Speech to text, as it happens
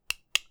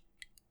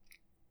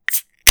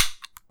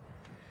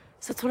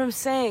So that's what I'm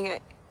saying.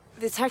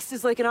 The text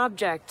is like an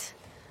object.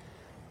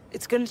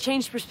 It's gonna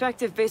change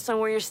perspective based on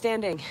where you're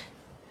standing.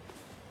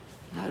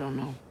 I don't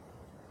know.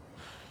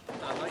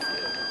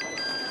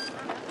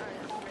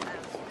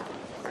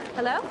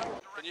 Hello?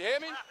 Can you hear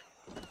me?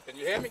 Can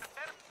you hear me?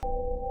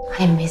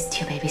 I missed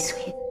you, baby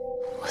sweet.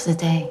 It was a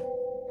day.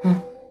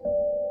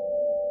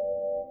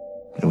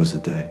 It was a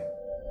day.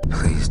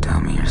 Please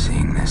tell me you're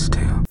seeing this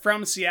too.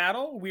 From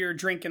Seattle, we're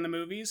Drinking the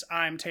Movies.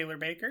 I'm Taylor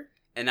Baker.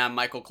 And I'm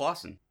Michael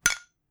Clausen.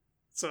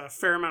 It's a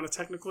fair amount of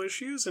technical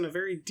issues and a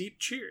very deep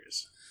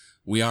cheers.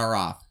 We are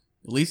off.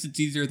 At least it's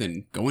easier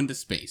than going to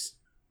space.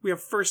 We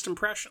have first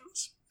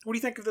impressions. What do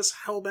you think of this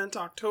Hellbent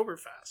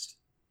Oktoberfest?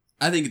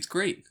 I think it's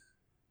great.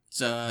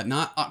 It's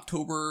not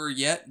October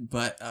yet,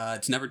 but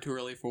it's never too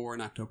early for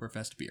an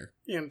Oktoberfest beer.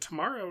 And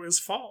tomorrow is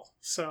fall,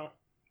 so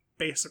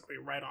basically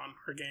right on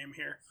our game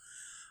here.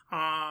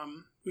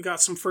 We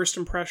got some first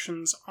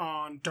impressions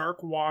on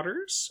Dark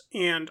Waters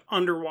and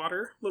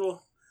Underwater.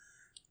 Little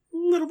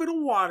bit of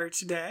water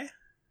today.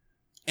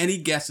 Any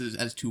guesses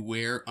as to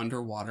where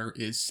Underwater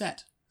is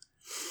set?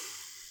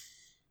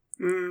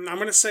 I'm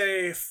going to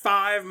say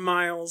 5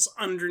 miles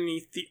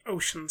underneath the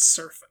ocean's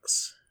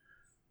surface.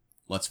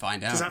 Let's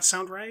find out. Does that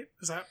sound right?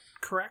 Is that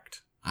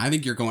correct? I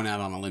think you're going out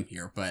on a limb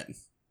here, but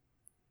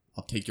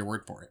I'll take your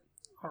word for it.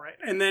 All right.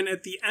 And then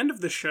at the end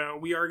of the show,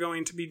 we are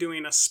going to be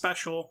doing a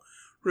special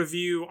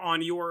review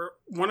on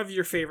one of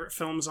your favorite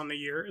films on the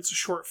year. It's a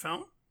short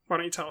film. Why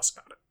don't you tell us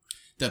about it?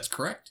 That's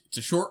correct. It's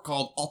a short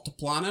called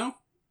Altiplano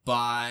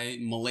by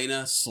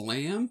Milena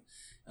Salam.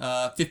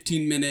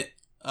 15-minute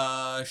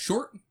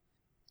short.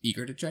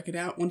 Eager to check it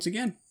out once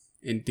again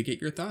and to get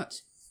your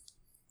thoughts.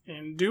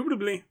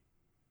 Indubitably.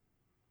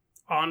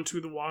 Onto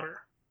the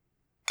water.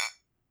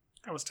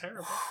 That was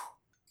terrible.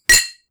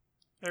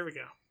 There we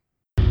go.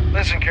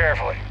 Listen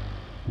carefully.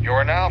 You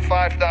are now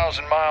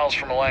 5,000 miles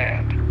from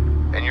land,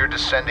 and you're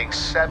descending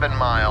 7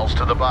 miles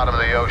to the bottom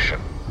of the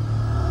ocean.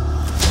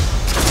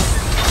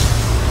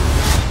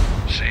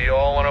 See you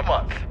all in a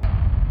month.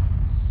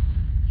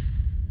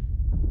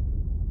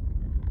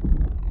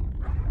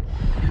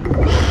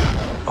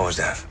 What was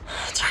that?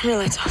 Turn your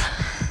lights on.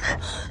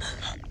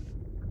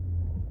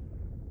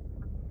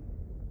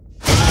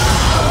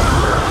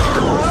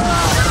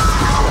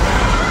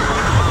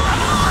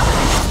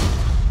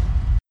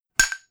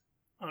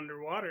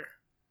 Underwater.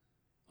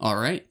 All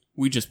right.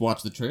 We just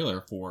watched the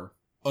trailer for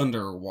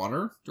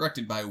Underwater,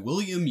 directed by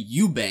William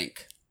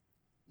Eubank.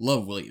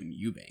 Love William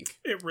Eubank.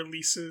 It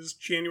releases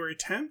January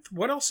 10th.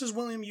 What else has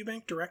William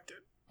Eubank directed?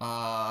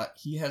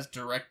 He has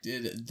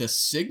directed The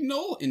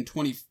Signal in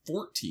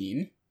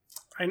 2014.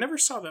 I never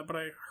saw that, but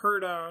I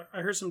heard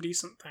some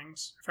decent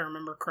things, if I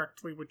remember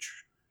correctly,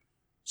 which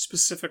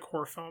specific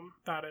horror film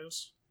that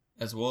is.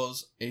 As well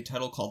as a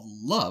title called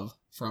Love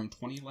from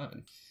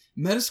 2011.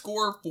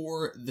 Metascore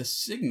for The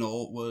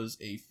Signal was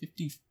a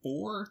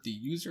 54. The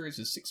user is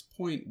a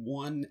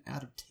 6.1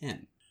 out of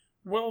 10.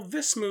 Well,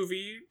 this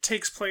movie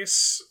takes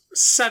place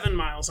 7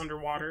 miles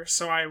underwater,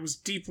 so I was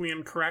deeply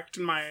incorrect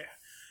in my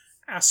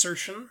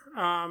assertion.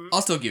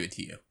 I'll still give it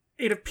to you.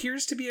 It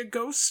appears to be a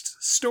ghost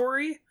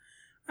story.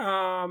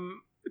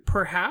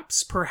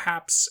 Perhaps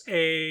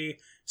a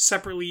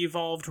separately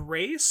evolved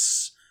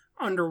race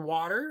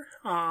underwater,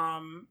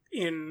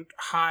 in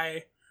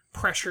high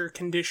pressure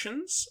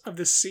conditions of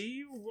the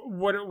sea.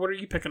 What are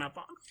you picking up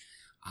on?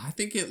 I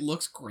think it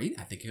looks great.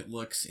 I think it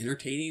looks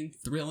entertaining,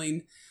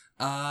 thrilling.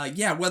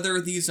 Whether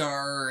these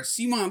are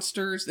sea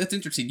monsters, that's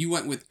interesting. You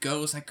went with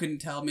ghosts. I couldn't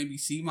tell. Maybe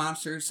sea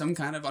monsters, some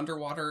kind of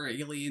underwater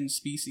alien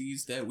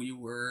species that we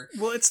were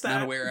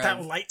not aware of.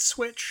 That light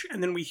switch,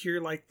 and then we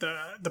hear like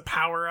the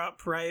power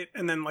up, right?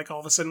 And then like all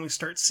of a sudden we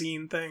start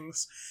seeing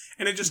things,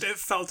 and it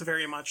felt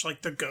very much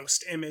like the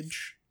Ghost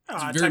image.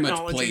 It's very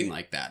technology. much playing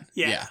like that.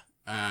 Yeah.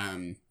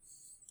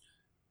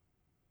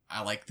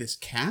 I like this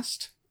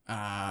cast.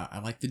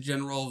 I like the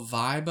general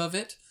vibe of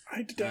it.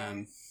 I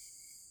don't.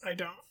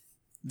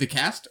 The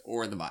cast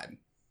or the vibe?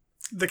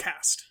 The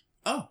cast.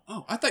 Oh,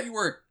 I thought you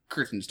were a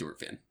Kristen Stewart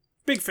fan.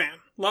 Big fan.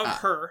 Love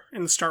her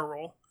in the star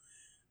role.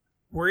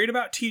 Worried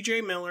about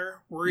TJ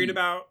Miller. Worried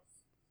about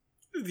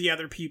the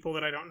other people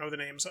that I don't know the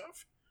names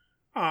of.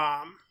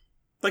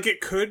 Like, it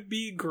could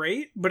be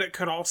great, but it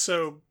could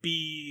also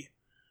be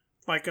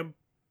like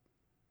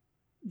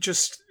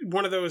just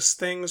one of those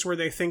things where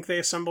they think they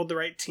assembled the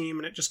right team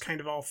and it just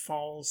kind of all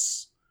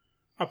falls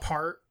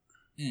apart.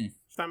 If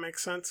that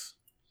makes sense.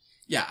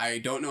 Yeah, I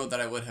don't know that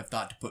I would have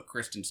thought to put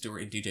Kristen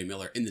Stewart and TJ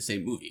Miller in the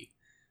same movie.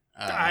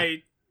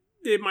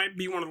 It might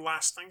be one of the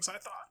last things I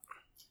thought.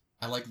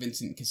 I like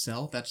Vincent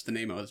Cassel. That's the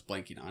name I was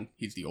blanking on.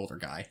 He's the older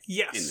guy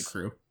in the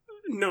crew.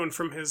 Known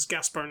from his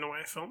Gaspar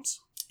Noé films.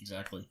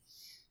 Exactly.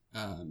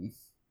 From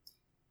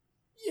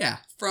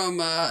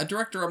a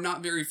director I'm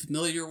not very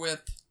familiar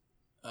with.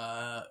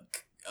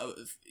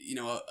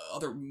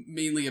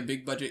 Mainly a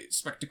big budget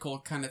spectacle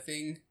kind of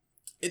thing.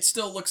 It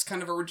still looks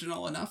kind of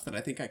original enough that I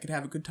think I could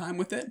have a good time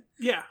with it.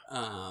 Yeah.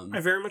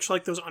 I very much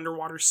like those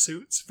underwater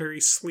suits.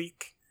 Very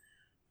sleek.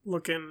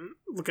 looking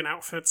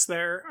outfits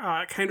there.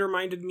 It kind of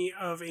reminded me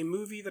of a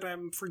movie that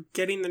I'm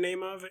forgetting the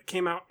name of. It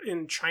came out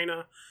in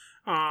China.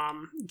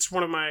 It's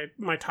one of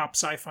my top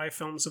sci-fi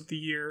films of the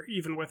year,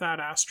 even with Ad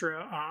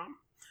Astra.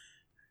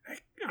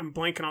 I'm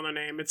blanking on the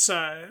name. It's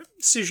a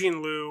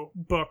Cixin Liu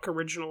book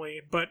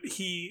originally, but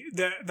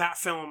that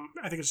film,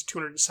 I think it's a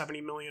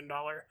 $270 million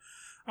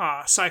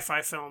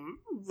sci-fi film,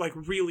 like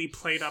really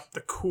played up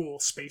the cool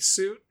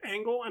spacesuit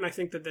angle, and I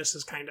think that this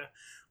is kind of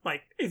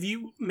like, if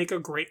you make a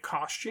great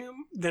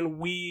costume, then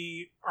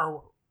we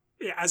are,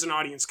 as an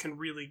audience, can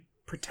really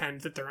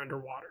pretend that they're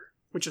underwater,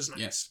 which is nice.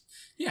 Yes.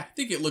 Yeah, I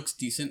think it looks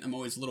decent. I'm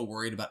always a little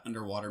worried about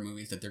underwater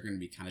movies, that they're going to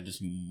be kind of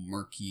just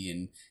murky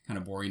and kind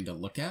of boring to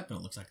look at, but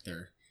it looks like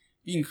they're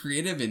being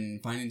creative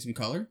and finding some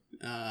color.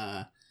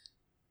 Yeah,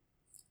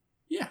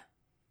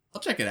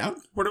 I'll check it out.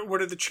 What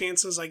are the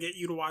chances I get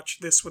you to watch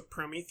this with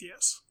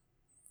Prometheus?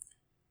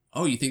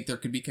 Oh, you think there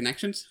could be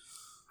connections?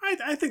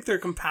 I think they're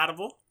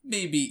compatible.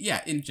 Maybe,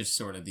 yeah, in just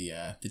sort of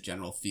the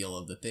general feel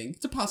of the thing.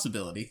 It's a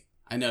possibility.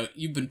 I know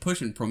you've been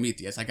pushing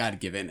Prometheus. I got to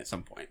give in at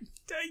some point.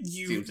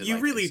 You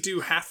really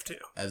do have to.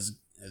 As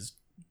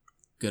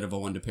good of a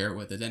one to pair it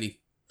with as any.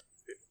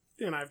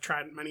 And I've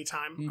tried it many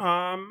times.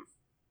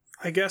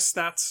 I guess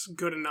that's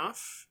good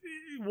enough.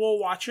 We'll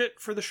watch it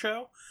for the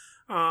show.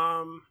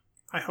 I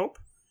hope.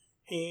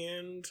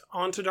 And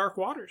on to Dark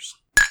Waters.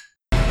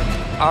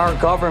 Our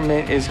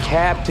government is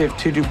captive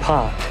to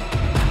DuPont.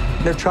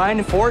 They're trying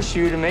to force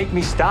you to make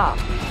me stop.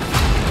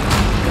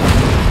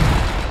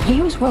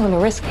 He was willing to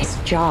risk his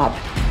job,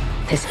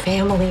 his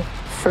family,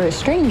 for a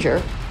stranger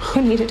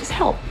who needed his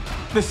help.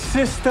 The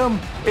system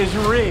is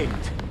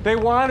rigged. They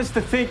want us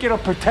to think it'll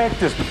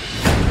protect us.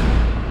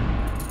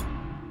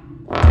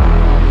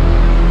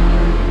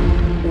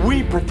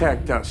 We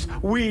protect us.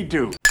 We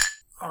do.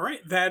 All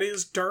right, that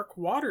is Dark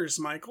Waters,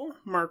 Michael.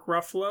 Mark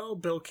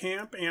Ruffalo, Bill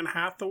Camp, Anne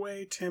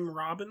Hathaway, Tim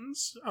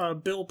Robbins,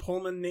 Bill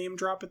Pullman name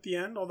drop at the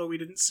end, although we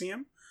didn't see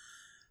him.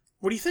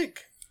 What do you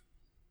think?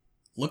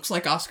 Looks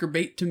like Oscar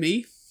bait to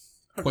me.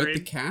 Agreed. Quite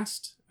the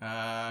cast.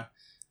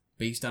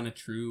 Based on a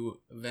true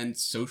event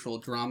social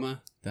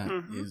drama. That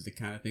is the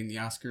kind of thing the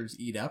Oscars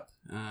eat up.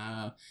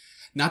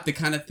 Not the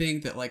kind of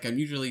thing that like I'm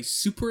usually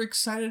super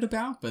excited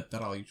about, but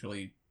that I'll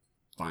usually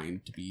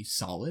find to be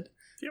solid.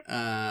 Yep.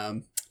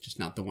 Just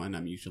not the one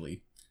I'm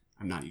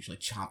not usually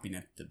chomping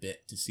at the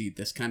bit to see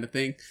this kind of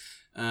thing.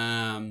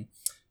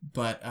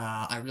 But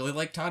I really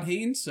like Todd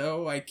Haynes,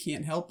 so I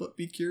can't help but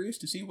be curious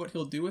to see what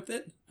he'll do with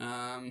it.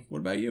 What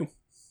about you?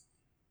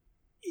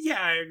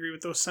 Yeah, I agree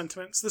with those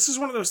sentiments. This is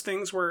one of those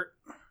things where,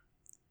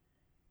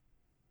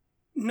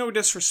 no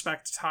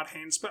disrespect to Todd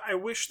Haynes, but I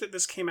wish that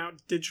this came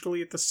out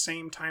digitally at the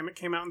same time it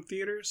came out in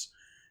theaters,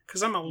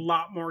 because I'm a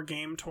lot more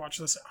game to watch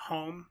this at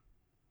home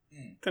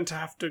than to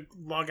have to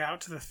lug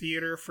out to the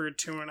theater for a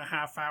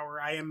 2.5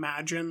 hour, I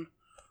imagine,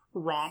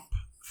 romp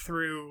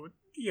through,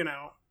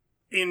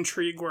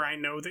 intrigue where I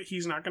know that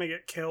he's not going to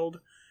get killed,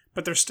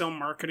 but they're still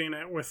marketing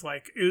it with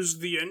like, is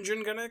the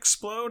engine going to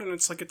explode? And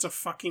it's like, it's a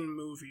fucking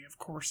movie. Of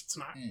course it's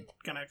not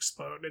going to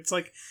explode. It's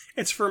like,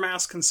 it's for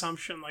mass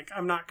consumption. Like,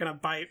 I'm not going to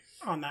bite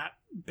on that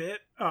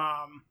bit.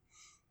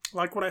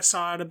 Like what I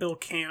saw out of Bill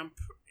Camp,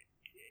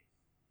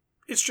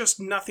 it's just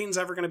nothing's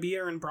ever going to be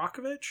Aaron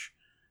Brockovich.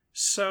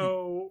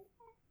 So,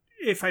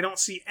 if I don't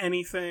see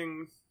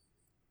anything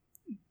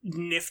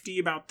nifty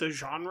about the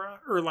genre,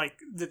 or like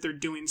that they're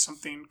doing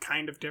something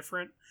kind of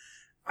different,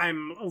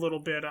 I'm a little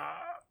bit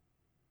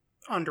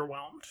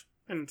underwhelmed.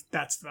 And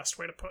that's the best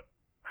way to put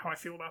how I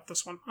feel about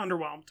this one.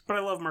 Underwhelmed. But I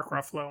love Mark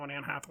Ruffalo and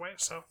Anne Hathaway,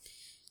 so.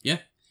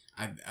 Yeah,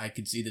 I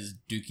could see this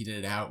duking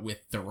it out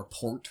with The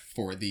Report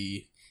for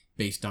the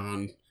based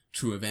on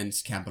true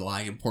events, capital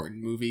I,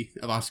 important movie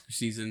of Oscar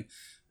season.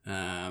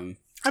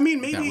 I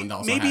mean,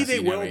 maybe they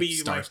will be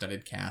star-studded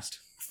like cast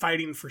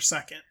fighting for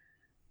second.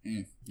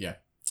 Yeah,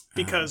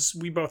 because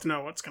we both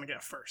know what's going to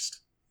get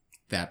first.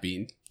 That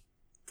being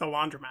the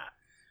laundromat.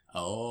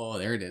 Oh,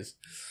 there it is.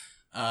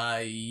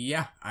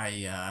 Yeah,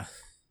 I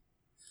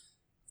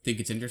think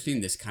it's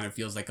interesting. This kind of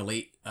feels like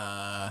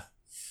a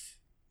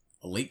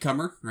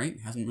latecomer,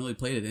 right? Hasn't really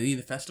played at any of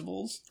the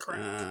festivals.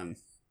 Correct.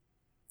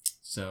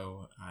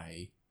 So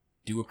I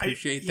do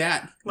appreciate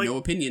that. Like, no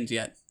opinions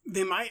yet.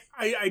 They might.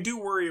 I do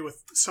worry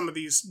with some of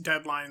these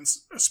deadlines,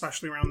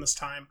 especially around this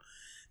time,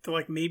 that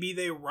like maybe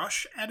they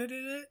rush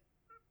edited it.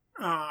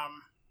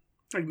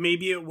 Like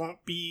maybe it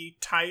won't be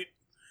tight.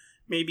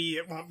 Maybe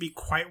it won't be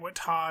quite what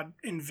Todd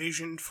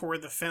envisioned for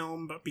the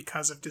film, but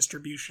because of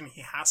distribution,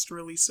 he has to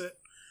release it.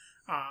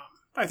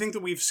 I think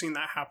that we've seen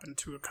that happen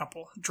to a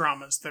couple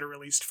dramas that are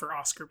released for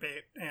Oscar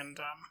bait,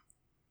 and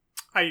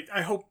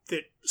I hope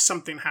that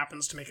something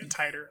happens to make it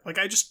tighter. Like,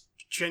 I just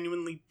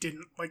genuinely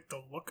didn't like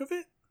the look of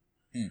it.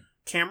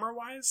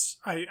 Camera-wise,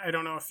 I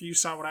don't know if you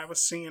saw what I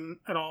was seeing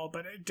at all,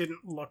 but it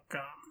didn't look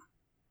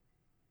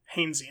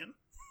Haynesian,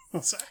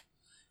 we'll say.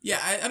 Yeah,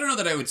 I don't know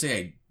that I would say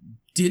I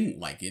didn't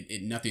like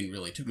it. Nothing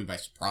really took me by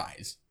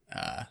surprise.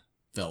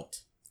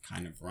 Felt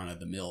kind of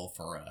run-of-the-mill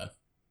for a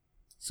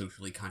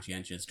socially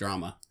conscientious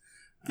drama.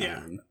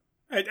 Yeah.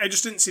 I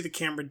just didn't see the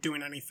camera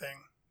doing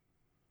anything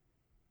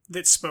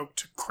that spoke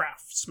to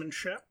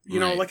craftsmanship. You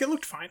know, Right. like it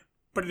looked fine,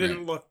 but it didn't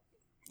Right. look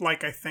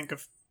like I think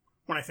of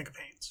when I think of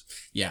Haynes.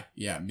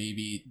 Yeah,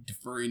 maybe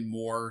deferring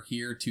more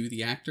here to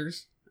the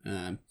actors.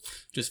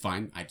 Just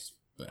fine.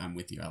 But I'm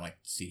with you. I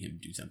like to see him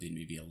do something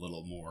maybe a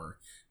little more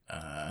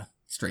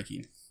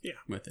striking. Yeah.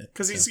 With it.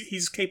 Because So,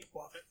 he's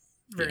capable of it.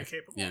 Very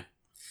capable. Yeah.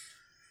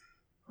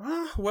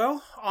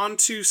 Well, on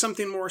to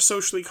something more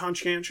socially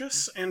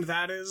conscientious, and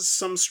that is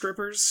some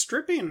strippers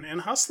stripping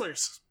and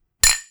hustlers.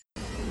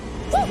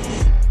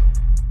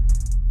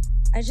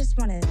 I just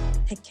want to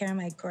take care of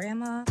my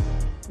grandma,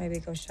 maybe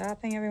go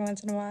shopping every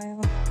once in a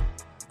while.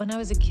 When I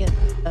was a kid,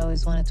 I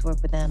always wanted to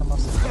work with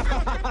animals.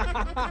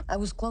 I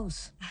was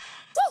close.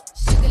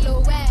 Shake a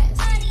little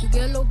ass, you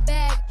get a little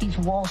back. These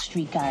Wall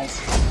Street guys.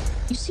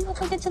 You see what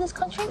they did to this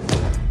country?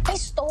 They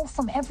stole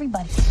from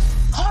everybody.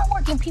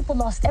 Hardworking people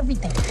lost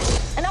everything.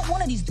 And not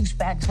one of these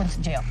douchebags went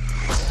to jail.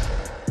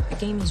 The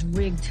game is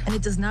rigged, and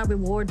it does not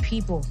reward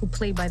people who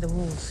play by the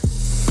rules.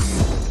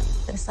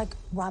 It's like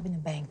robbing a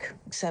bank,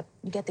 except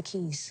you get the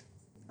keys.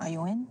 Are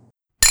you in?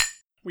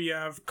 We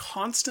have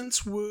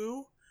Constance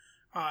Wu,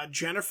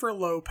 Jennifer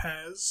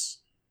Lopez,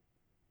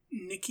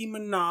 Nicki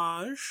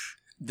Minaj.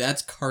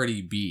 That's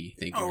Cardi B.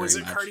 Thank you very much. Oh, is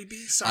it Cardi B?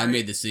 Sorry. I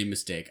made the same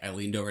mistake. I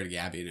leaned over to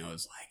Gabby and I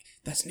was like,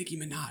 that's Nicki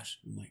Minaj.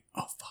 I'm like,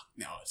 oh, fuck.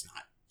 No, it's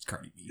not. It's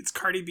Cardi B. It's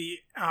Cardi B.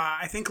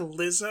 I think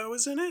Lizzo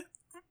is in it.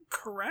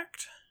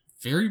 Correct?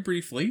 Very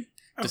briefly,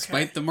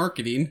 despite the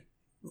marketing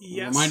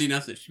reminding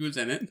us that she was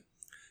in it.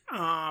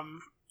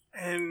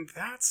 And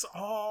that's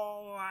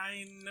all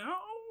I know.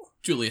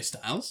 Julia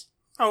Stiles.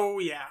 Oh,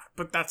 yeah,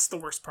 but that's the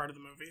worst part of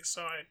the movie,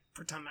 so I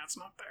pretend that's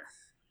not there.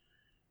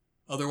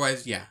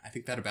 Otherwise, yeah, I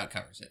think that about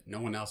covers it.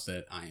 No one else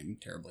that I am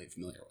terribly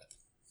familiar with.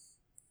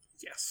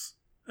 Yes,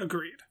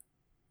 agreed.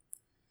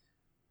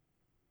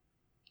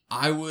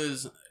 I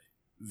was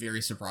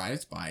very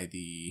surprised by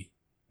the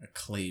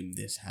acclaim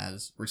this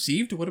has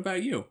received. What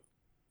about you?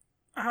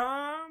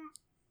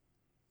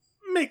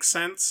 Makes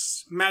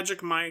sense.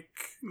 Magic Mike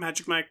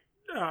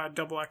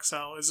Double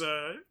XL is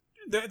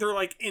they're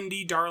like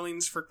indie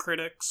darlings for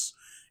critics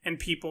and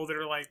people that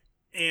are like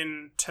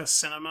into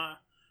cinema.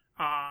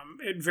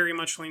 It very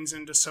much leans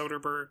into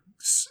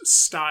Soderbergh's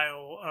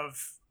style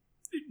of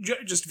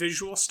just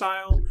visual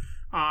style.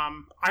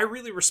 I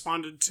really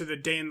responded to the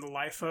day in the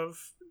life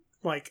of,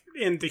 like,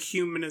 in the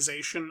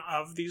humanization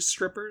of these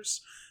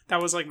strippers.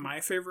 That was like my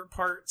favorite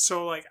part.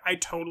 So like I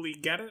totally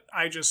get it.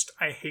 I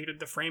hated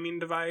the framing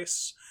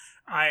device.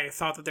 I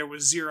thought that there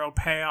was zero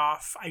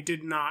payoff. I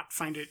did not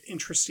find it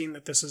interesting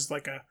that this is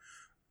like a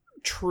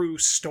true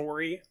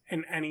story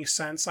in any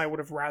sense. I would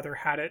have rather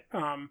had it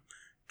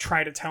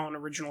try to tell an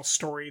original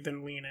story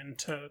than lean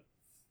into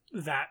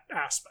that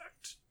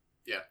aspect.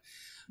 Yeah.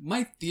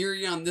 My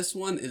theory on this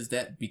one is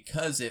that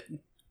because it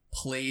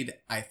played,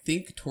 I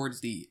think,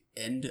 towards the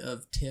end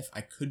of TIFF,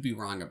 I could be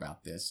wrong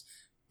about this,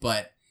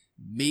 but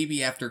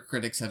maybe after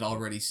critics had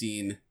already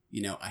seen,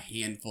 you know, a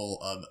handful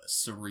of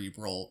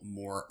cerebral,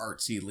 more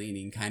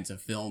artsy-leaning kinds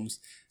of films,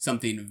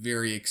 something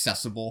very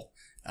accessible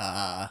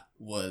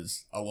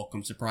was a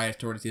welcome surprise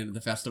towards the end of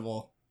the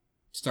festival.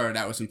 Started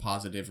out with some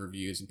positive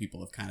reviews, and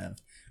people have kind of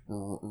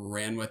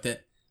ran with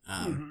it.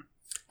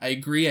 I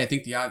agree. I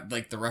think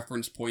the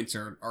reference points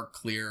are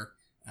clear.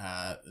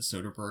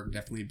 Soderbergh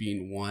definitely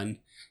being one.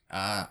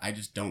 I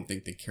just don't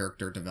think the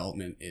character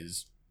development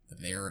is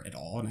there at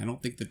all, and I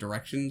don't think the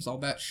direction's all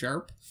that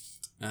sharp.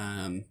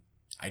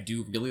 I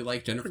do really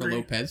like Jennifer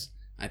Lopez.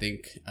 I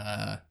think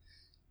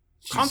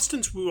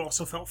Constance Wu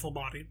also felt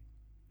full-bodied.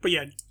 But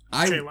yeah,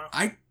 J-Lo.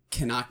 I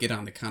cannot get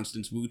on the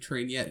Constance Wu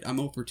train yet. I'm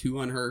 0-2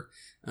 on her.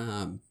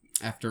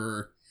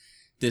 After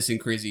this and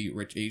Crazy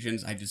Rich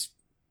Asians,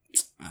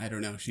 I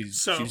don't know. She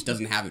just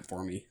doesn't have it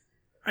for me.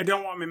 I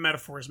don't want my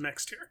metaphors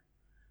mixed here.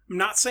 I'm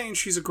not saying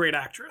she's a great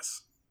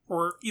actress,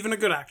 or even a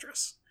good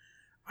actress.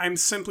 I'm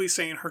simply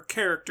saying her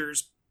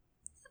character's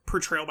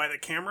portrayal by the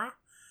camera,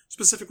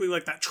 specifically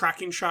like that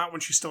tracking shot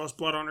when she still has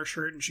blood on her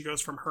shirt and she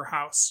goes from her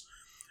house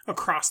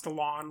across the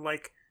lawn.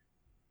 Like,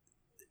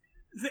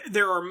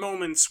 there are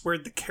moments where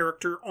the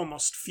character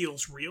almost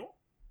feels real.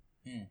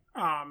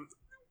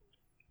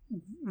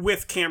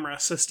 With camera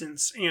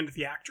assistance and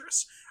the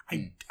actress.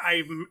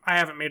 I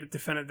haven't made a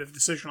definitive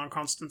decision on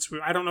Constance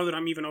Wu. I don't know that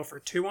I'm even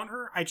 0-2 on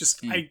her. I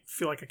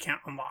feel like I can't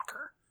unlock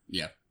her.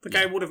 Yeah.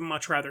 I would have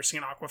much rather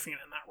seen Awkwafina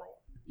in that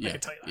role. Yeah. I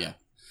can tell you that.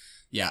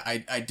 Yeah.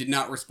 I did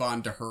not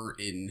respond to her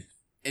in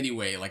any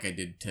way like I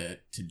did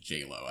to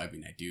J-Lo. I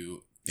mean, I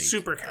do think...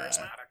 Super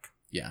charismatic.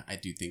 Yeah, I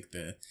do think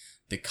the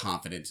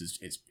confidence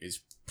is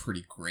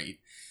pretty great.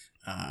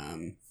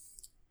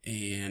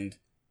 And...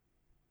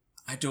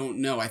 I don't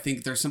know. I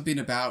think there's something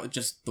about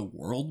just the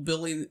world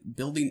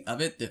building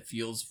of it that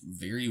feels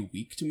very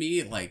weak to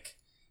me. Like,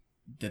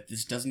 that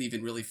this doesn't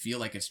even really feel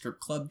like a strip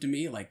club to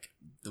me. Like,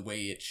 the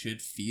way it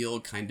should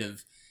feel, kind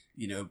of,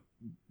 you know,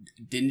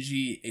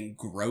 dingy and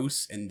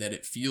gross, and that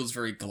it feels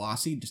very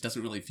glossy just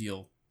doesn't really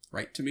feel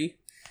right to me.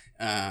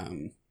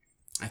 I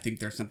think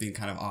there's something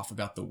kind of off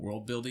about the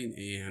world building,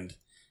 and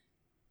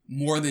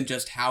more than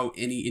just how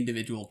any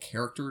individual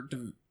character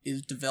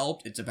is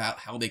developed. It's about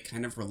how they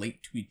kind of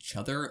relate to each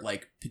other,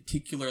 like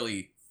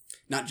particularly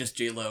not just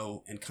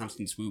J-Lo and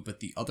Constance Wu, but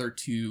the other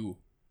two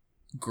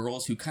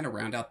girls who kind of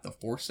round out the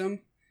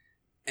foursome,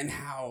 and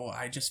how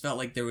I just felt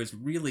like there was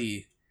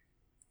really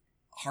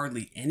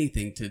hardly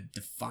anything to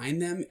define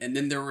them, and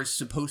then there was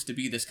supposed to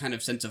be this kind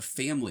of sense of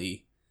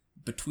family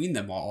between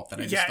them all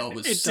that I just felt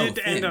was so thin. It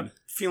did end up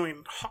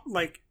feeling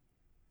like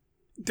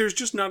there's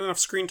just not enough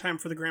screen time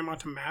for the grandma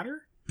to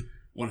matter.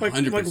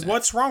 100%. Like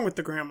what's wrong with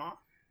the grandma?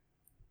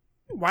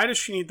 Why does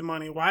she need the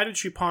money? Why did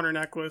she pawn her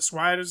necklace?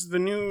 Why does the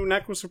new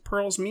necklace of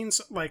pearls mean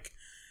so, like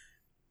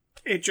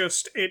it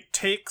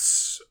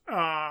takes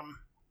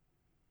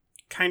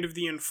kind of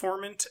the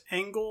informant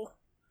angle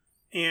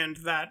and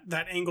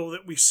that angle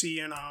that we see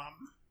in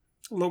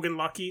Logan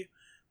Lucky,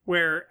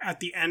 where at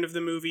the end of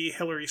the movie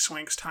Hilary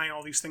Swank's tying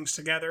all these things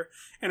together,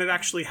 and it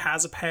actually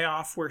has a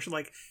payoff where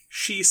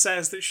she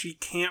says that she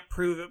can't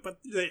prove it but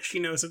that she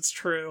knows it's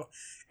true,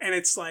 and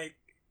it's like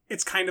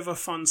it's kind of a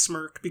fun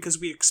smirk because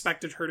we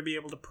expected her to be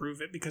able to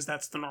prove it because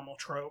that's the normal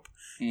trope,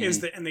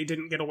 is that, and they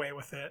didn't get away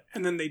with it,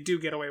 and then they do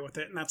get away with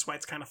it, and that's why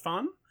it's kind of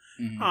fun.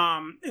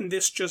 And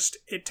this just,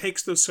 it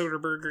takes those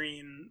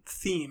Soderberghian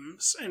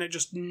themes and it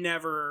just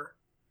never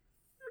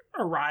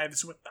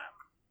arrives with them.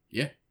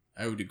 Yeah,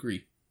 I would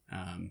agree.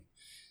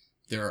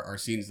 There are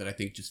scenes that I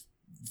think just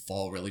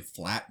fall really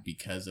flat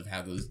because of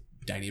how those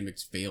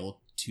dynamics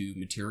fail to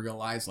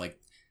materialize, like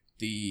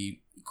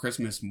the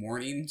Christmas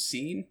morning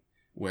scene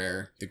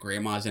where the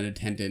grandma's in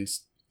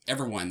attendance,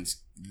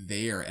 everyone's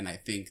there, and I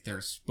think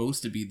there's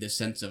supposed to be this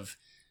sense of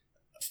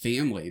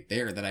family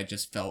there that I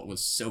just felt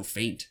was so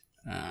faint.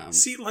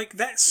 See, like,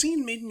 that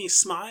scene made me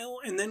smile,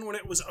 and then when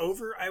it was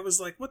over, I was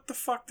like, what the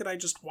fuck did I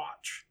just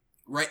watch?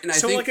 Right, and I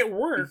think... So, like, it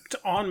worked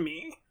on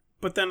me,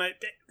 but then,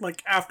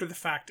 after the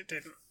fact, it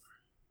didn't.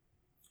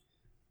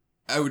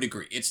 I would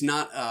agree. It's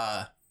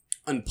not,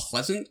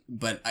 unpleasant,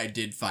 but I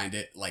did find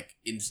it, like,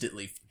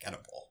 instantly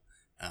forgettable.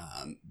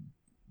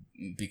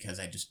 Because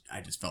I just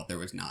felt there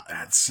was not...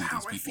 That's how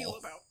I feel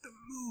about the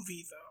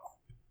movie, though.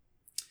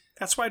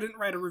 That's why I didn't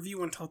write a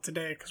review until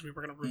today, because we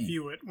were going to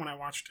review it when I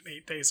watched it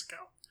 8 days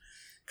ago.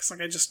 Because,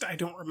 I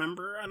don't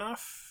remember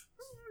enough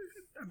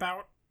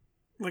about...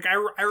 Like,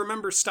 I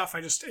remember stuff,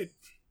 it's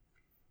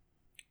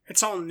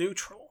all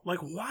neutral. Like,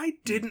 why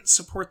didn't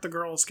Support the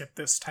Girls get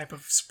this type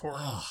of support?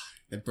 Oh,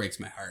 that breaks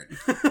my heart.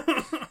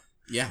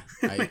 Yeah.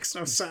 It makes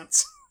no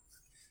sense.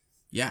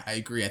 Yeah, I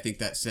agree. I think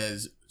that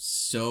says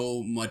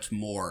so much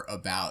more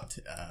about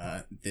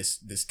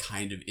this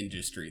kind of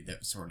industry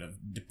that sort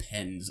of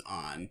depends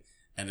on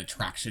an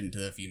attraction to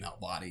the female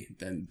body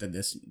than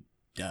this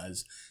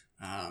does.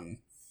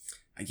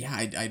 Yeah,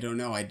 I don't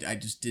know. I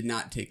just did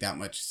not take that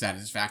much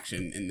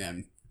satisfaction in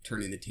them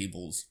turning the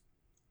tables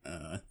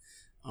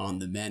on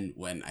the men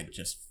when I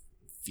just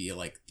feel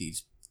like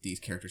these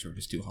characters were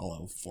just too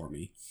hollow for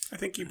me. I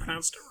think you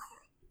pronounced it wrong.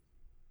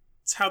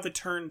 It's how the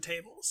turn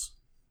tables.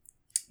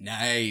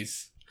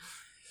 Nice.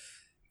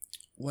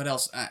 What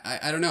else?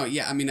 I don't know.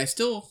 Yeah, I mean, I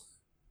still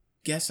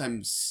guess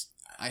I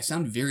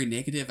sound very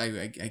negative.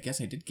 I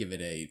guess I did give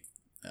it a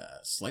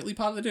slightly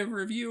positive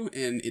review,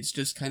 and it's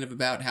just kind of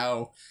about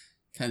how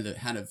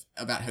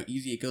about how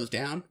easy it goes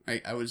down.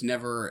 I was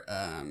never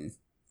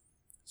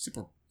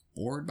super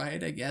bored by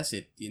it. I guess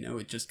it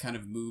just kind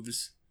of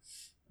moves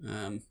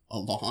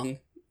along,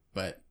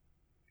 but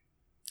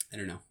I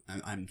don't know.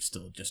 I'm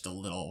still just a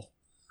little.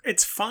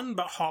 It's fun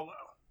but hollow.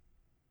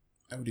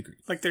 I would agree.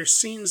 Like, there's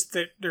scenes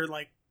that they're,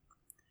 like,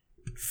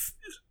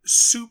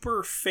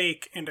 super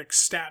fake and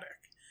ecstatic.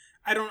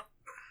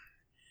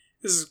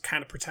 This is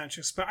kind of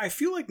pretentious, but I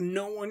feel like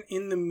no one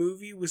in the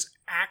movie was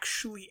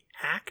actually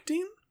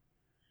acting.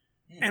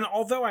 And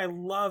although I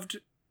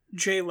loved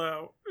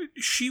J-Lo,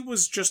 she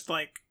was just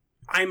like,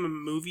 I'm a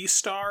movie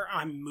star,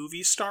 I'm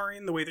movie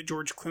starring, the way that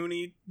George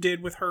Clooney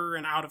did with her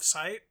in Out of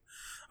Sight,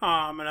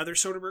 another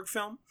Soderbergh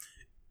film.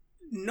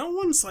 No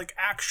one's, like,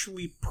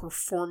 actually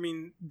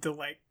performing the,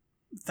 like,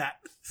 that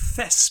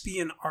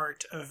thespian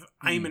art of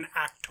I'm an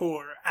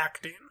actor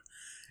acting.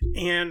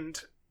 And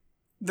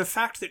the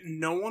fact that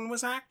no one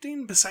was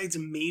acting besides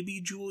maybe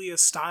Julia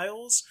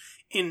Stiles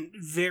in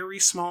very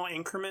small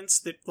increments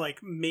that,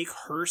 like, make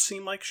her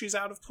seem like she's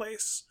out of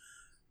place,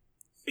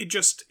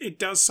 it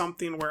does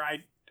something where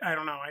I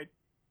don't know,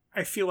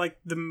 I feel like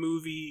the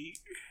movie,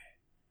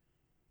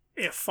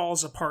 it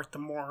falls apart the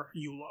more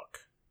you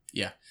look.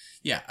 Yeah,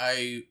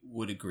 I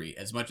would agree.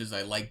 As much as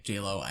I like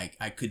J-Lo,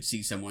 I could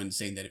see someone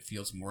saying that it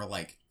feels more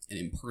like an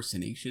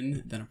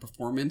impersonation than a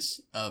performance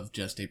of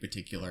just a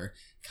particular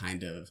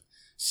kind of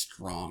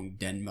strong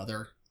den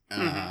mother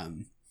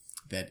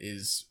that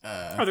is...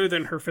 other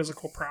than her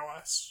physical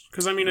prowess.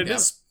 Because, I mean, it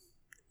is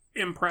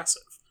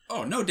impressive.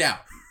 Oh, no doubt.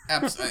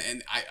 Absolutely.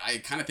 And I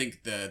kind of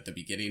think the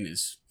beginning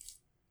is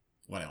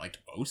what I like to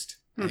boast.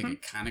 I think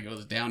it kind of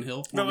goes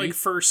downhill for me. Like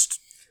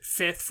first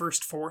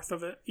fourth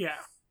of it, yeah.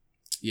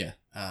 Yeah,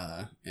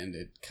 and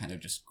it kind of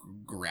just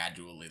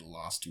gradually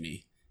lost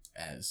me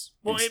as...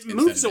 Well, it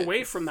moves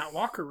away from that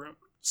locker room.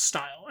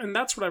 style. And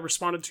that's what I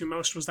responded to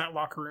most, was that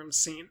locker room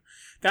scene.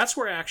 That's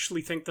where I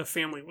actually think the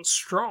family was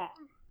strong.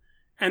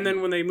 And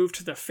then when they moved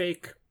to the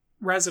fake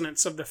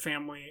residence of the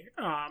family,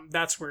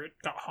 that's where it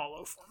got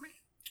hollow for me.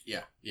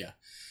 Yeah.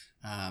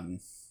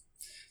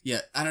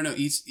 Yeah, I don't know.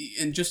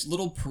 And just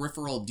little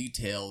peripheral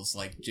details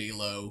like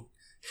J-Lo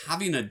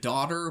having a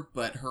daughter,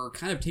 but her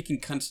kind of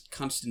taking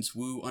Constance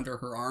Wu under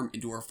her arm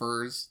into her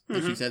furs,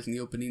 like she says in the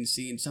opening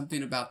scene.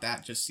 Something about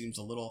that just seems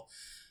a little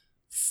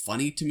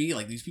funny to me.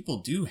 Like, these people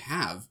do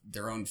have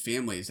their own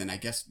families, and I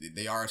guess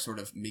they are sort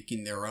of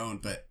making their own,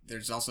 but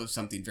there's also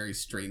something very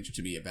strange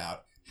to me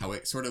about how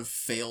it sort of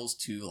fails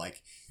to,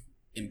 like,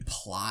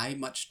 imply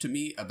much to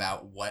me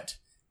about what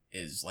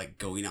is, like,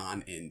 going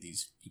on in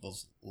these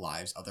people's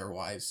lives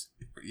otherwise,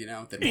 you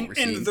know, than what we're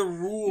seeing. And the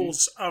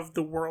rules of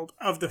the world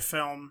of the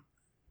film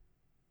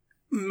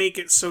make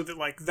it so that,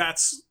 like,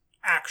 that's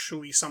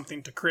actually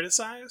something to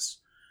criticize.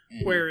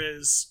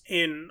 Whereas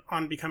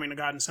on Becoming a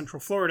God in Central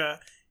Florida,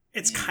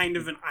 it's kind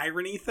of an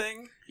irony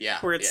thing. Yeah.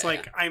 Where it's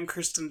I'm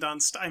Kirsten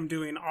Dunst, I'm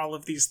doing all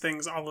of these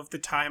things all of the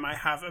time, I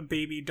have a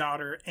baby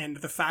daughter, and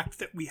the fact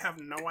that we have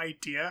no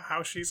idea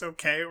how she's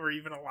okay or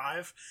even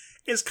alive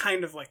is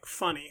kind of, like,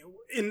 funny.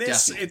 In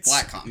this, definitely. It's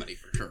black comedy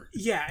for sure.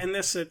 Yeah, in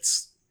this,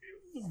 it's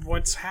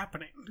what's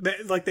happening.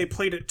 They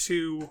played it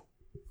too...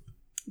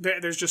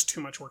 There's just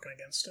too much working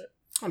against it,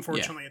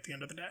 unfortunately, at the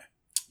end of the day.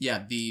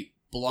 Yeah, the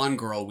blonde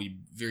girl, we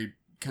very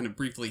kind of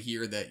briefly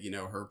hear that, you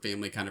know, her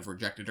family kind of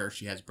rejected her.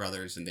 She has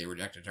brothers, and they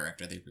rejected her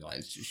after they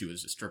realized she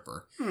was a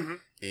stripper.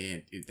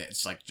 And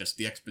it's like just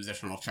the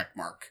expositional check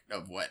mark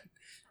of what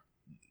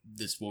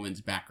this woman's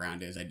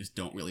background is. I just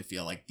don't really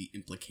feel like the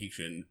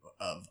implication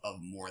of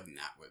more than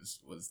that was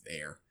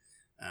there.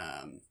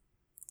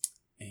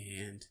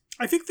 And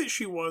I think that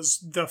she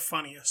was the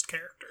funniest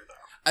character, though.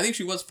 I think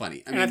she was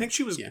funny. I think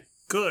she was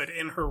good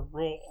in her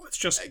role. It's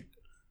just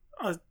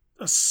a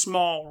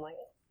small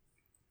role.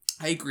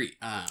 I agree.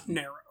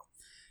 Narrow.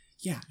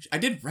 Yeah, I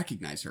did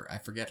recognize her. I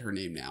forget her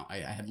name now. I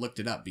had looked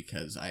it up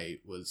because I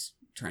was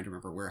trying to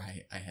remember where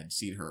I had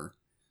seen her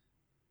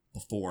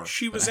before.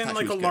 She was in,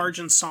 like, a large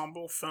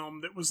ensemble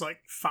film that was, like,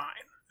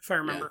 fine, if I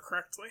remember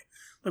correctly.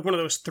 Like one of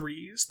those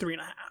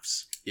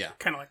 3.5s. Yeah.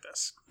 Kind of like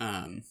this.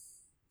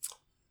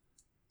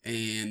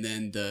 And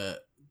then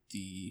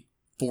the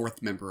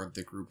fourth member of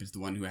the group is the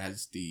one who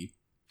has the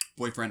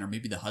boyfriend or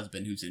maybe the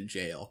husband who's in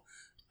jail.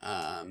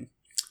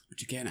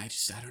 Which again, I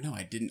don't know.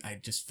 I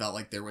just felt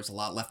like there was a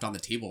lot left on the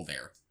table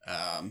there,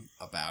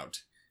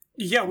 about.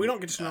 Yeah, we don't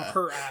get to know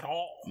her at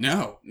all.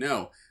 No.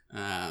 Well,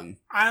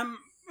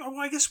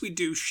 I guess we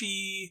do.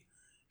 She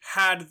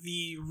had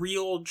the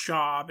real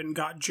job and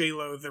got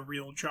J-Lo the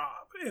real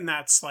job. And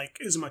that's, like,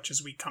 as much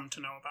as we come to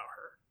know about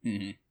her.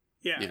 Mm-hmm.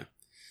 Yeah.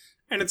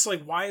 And it's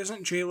like, why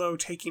isn't J-Lo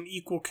taking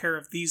equal care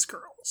of these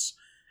girls?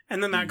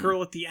 And then that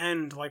girl at the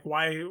end, like,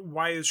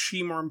 why is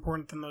she more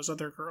important than those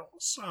other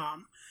girls?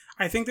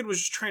 I think that it was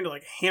just trying to,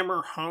 like,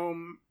 hammer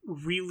home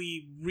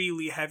really,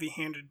 really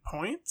heavy-handed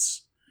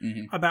points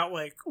about,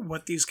 like,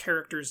 what these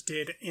characters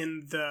did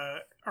in the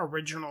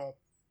original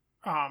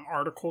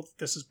article that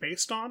this is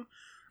based on,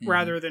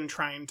 rather than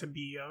trying to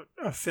be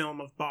a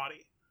film of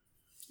body.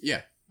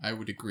 Yeah, I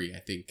would agree. I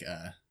think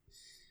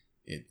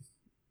it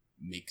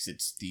makes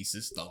its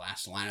thesis the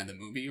last line of the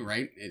movie,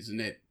 right? Doesn't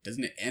it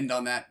end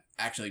on that?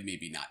 Actually,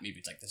 maybe not. Maybe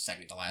it's like the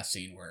second to last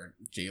scene where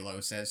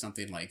J-Lo says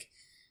something like,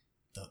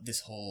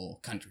 this whole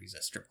country's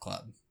a strip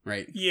club,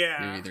 right?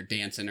 Yeah. You're either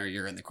dancing or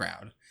you're in the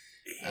crowd.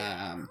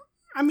 Yeah.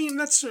 I mean,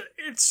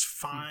 it's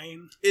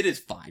fine. It is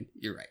fine.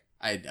 You're right.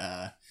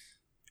 I'd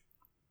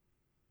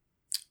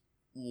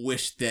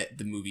wish that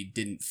the movie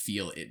didn't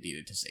feel it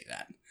needed to say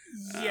that.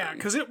 Yeah,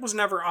 because it was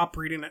never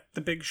operating at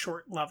the Big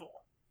Short level.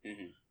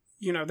 Mm-hmm.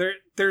 You know,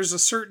 there's a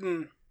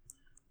certain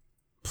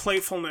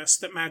playfulness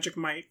that Magic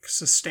Mike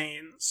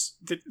sustains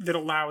that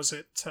allows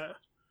it to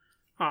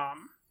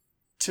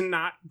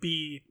not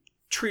be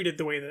treated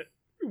the way that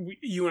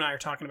you and I are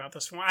talking about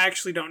this one. I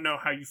actually don't know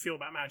how you feel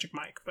about Magic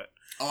Mike, but...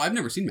 Oh, I've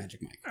never seen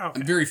Magic Mike. Okay.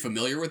 I'm very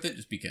familiar with it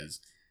just because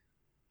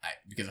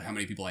of how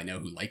many people I know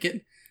who like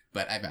it,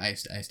 but I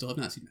still have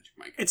not seen Magic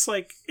Mike. It's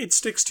like, it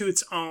sticks to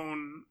its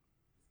own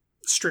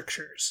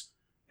strictures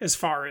as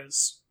far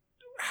as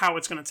how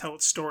it's going to tell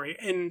its story,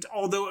 and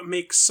although it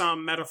makes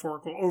some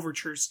metaphorical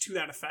overtures to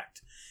that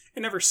effect, it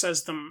never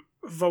says them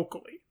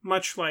vocally,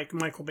 much like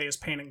Michael Bay's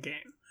Pain and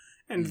Gain.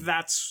 And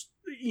that's,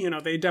 you know,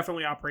 they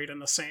definitely operate in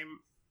the same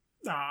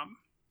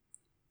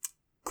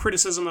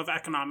criticism of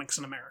economics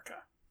in America.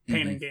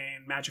 Pain and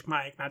Gain, Magic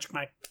Mike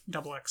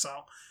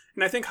XXL.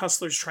 And I think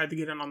Hustlers tried to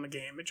get in on the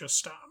game. It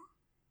just,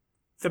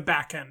 the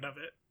back end of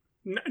it.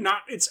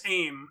 Not its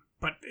aim,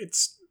 but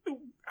it's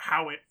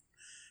how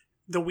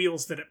the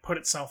wheels that it put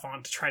itself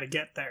on to try to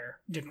get there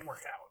didn't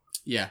work out.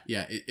 Yeah.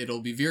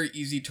 It'll be very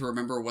easy to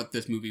remember what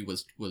this movie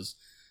was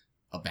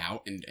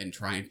about and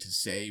trying to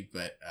say,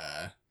 but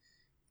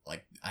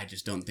like, I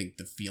just don't think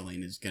the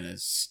feeling is gonna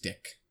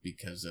stick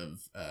because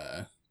of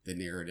the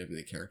narrative and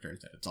the characters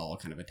that it's all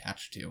kind of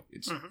attached to.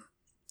 It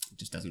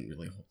just doesn't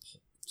really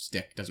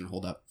stick, doesn't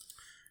hold up.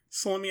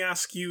 So let me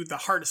ask you the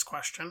hardest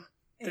question.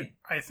 that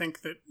I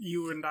think that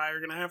you and I are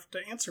going to have to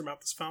answer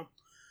about this film.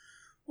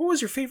 What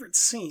was your favorite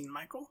scene,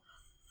 Michael?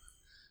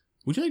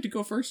 Would you like to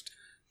go first?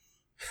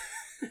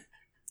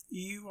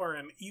 You are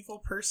an evil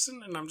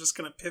person, and I'm just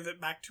going to pivot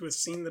back to a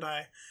scene that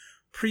I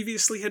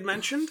previously had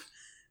mentioned.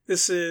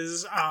 This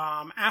is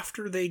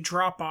after they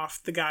drop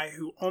off the guy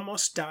who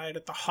almost died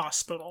at the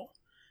hospital,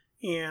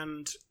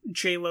 and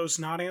J-Lo's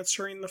not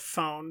answering the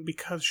phone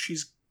because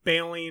she's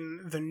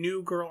bailing the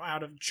new girl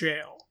out of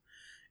jail.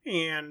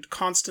 And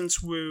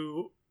Constance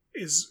Wu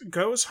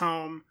goes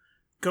home,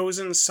 goes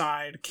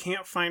inside,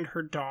 can't find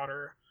her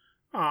daughter,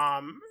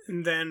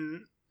 and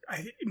then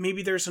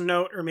maybe there's a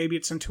note, or maybe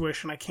it's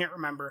intuition, I can't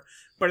remember,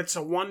 but it's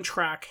a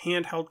one-track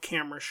handheld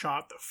camera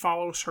shot that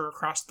follows her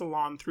across the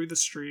lawn, through the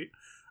street,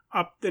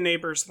 up the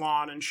neighbor's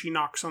lawn, and she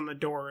knocks on the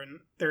door,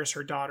 and there's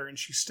her daughter, and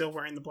she's still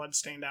wearing the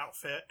bloodstained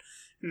outfit,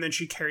 and then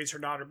she carries her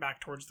daughter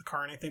back towards the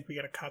car, and I think we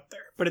get a cut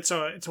there. But it's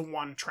a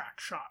one-track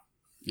shot.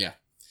 Yeah.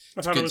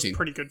 I thought it was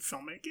pretty good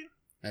filmmaking.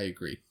 I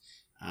agree.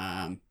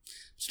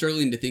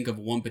 Struggling to think of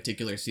one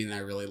particular scene that I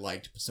really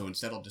liked, so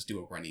instead I'll just do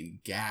a running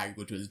gag,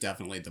 which was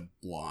definitely the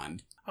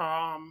blonde.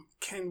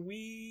 Can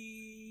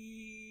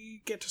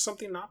we get to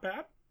something not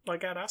bad,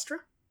 like Ad Astra?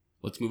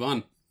 Let's move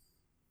on.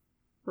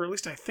 Or at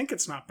least I think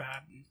it's not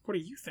bad. What do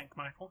you think,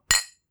 Michael?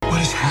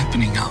 What is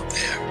happening out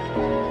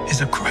there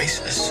is a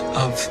crisis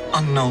of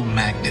unknown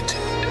magnitude.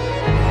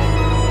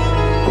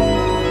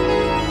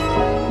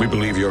 We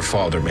believe your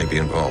father may be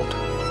involved.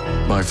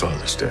 My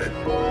father's dead.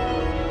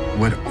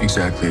 What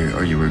exactly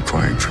are you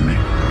requiring from me?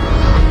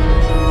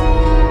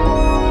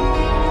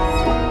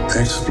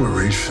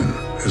 Exploration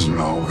isn't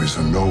always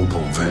a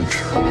noble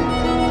venture.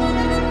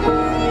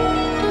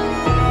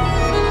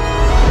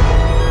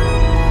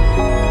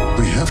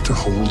 We have to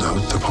hold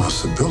out the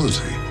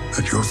possibility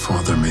that your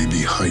father may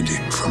be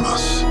hiding from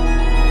us.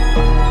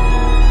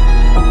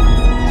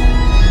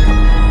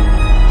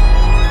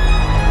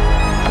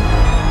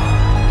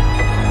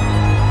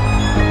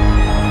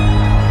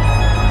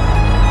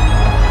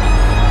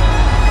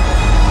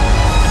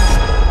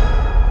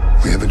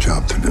 We have a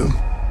job to do.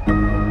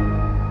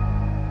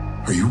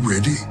 Are you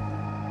ready?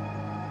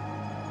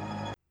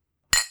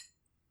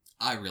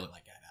 I really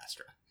like Ad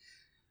Astra.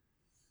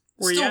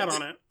 Where you at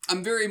on it?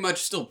 I'm very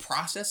much still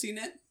processing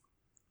it.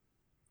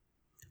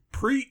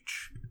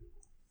 Preach.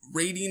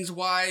 Ratings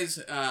wise,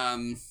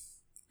 can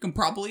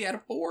probably add a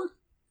 4.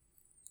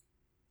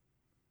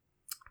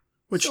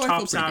 Which so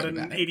tops out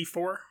in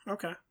 84.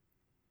 Okay.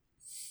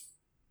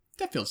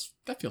 That feels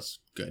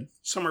good.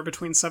 Somewhere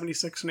between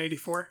 76 and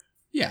 84.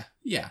 Yeah.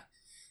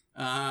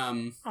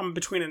 I'm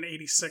between an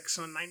 86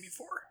 and a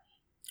 94.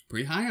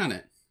 Pretty high on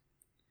it.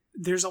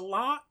 There's a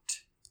lot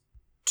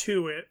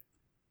to it,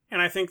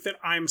 and I think that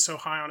I'm so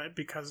high on it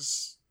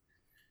because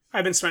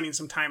I've been spending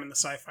some time in the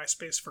sci-fi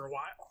space for a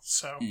while.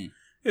 So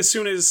as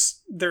soon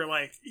as they're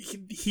like,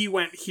 he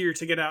went here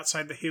to get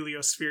outside the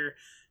heliosphere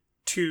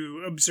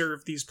to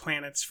observe these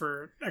planets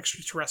for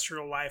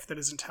extraterrestrial life that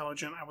is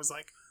intelligent, I was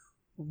like,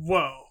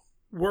 whoa,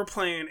 we're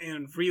playing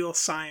in real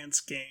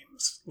science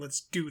games. Let's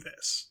do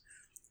this.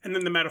 And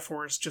then the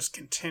metaphors just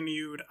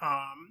continued.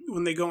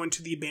 When they go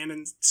into the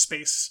abandoned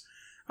space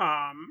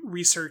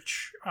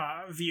research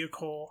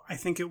vehicle, I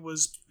think it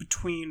was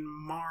between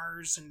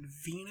Mars and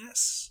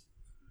Venus.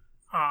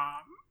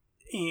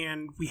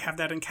 And we have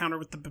that encounter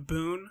with the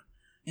baboon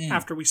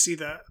after we see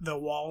the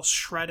walls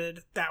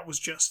shredded. That was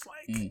just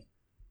like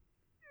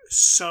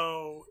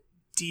so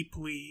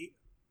deeply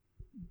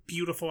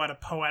beautiful at a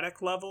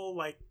poetic level.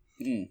 Like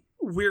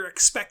we're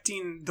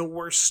expecting the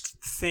worst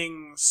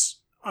things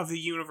of the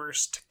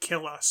universe to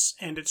kill us,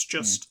 and it's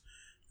just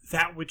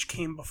that which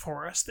came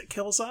before us that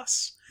kills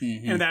us.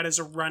 And that is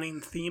a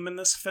running theme in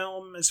this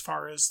film, as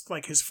far as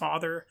like his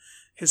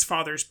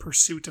father's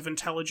pursuit of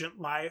intelligent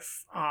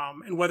life,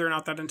 and whether or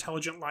not that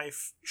intelligent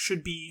life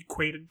should be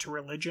equated to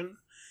religion.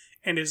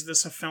 And is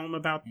this a film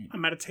about a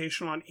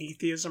meditation on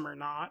atheism or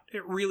not?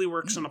 It really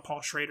works in a Paul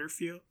Schrader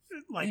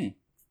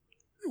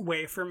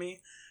way for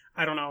me.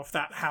 I don't know if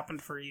that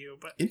happened for you,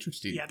 but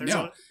interesting. Yeah, there's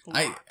a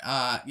lot.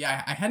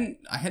 I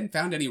hadn't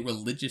found any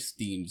religious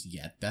themes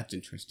yet. That's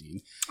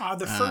interesting.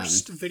 The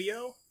first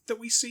video that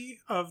we see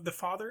of the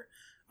father,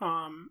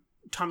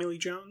 Tommy Lee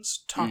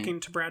Jones talking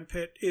to Brad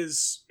Pitt,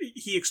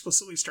 he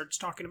explicitly starts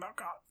talking about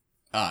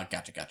God.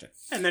 Gotcha.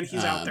 And then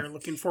he's out there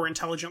looking for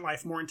intelligent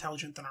life, more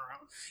intelligent than our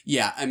own.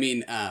 Yeah, I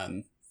mean,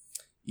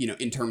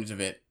 in terms of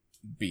it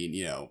being,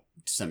 to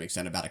some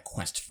extent about a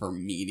quest for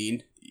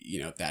meaning,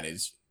 that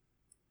is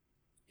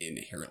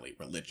inherently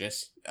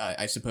religious,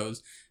 I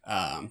suppose.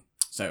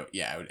 So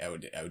yeah, I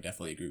would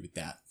definitely agree with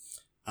that.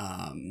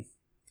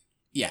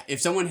 Yeah, if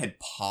someone had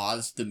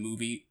paused the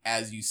movie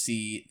as you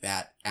see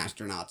that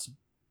astronaut's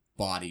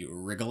body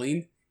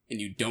wriggling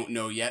and you don't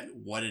know yet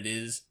what it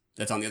is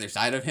that's on the other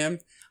side of him,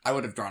 I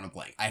would have drawn a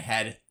blank. I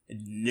had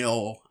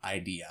no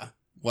idea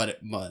what it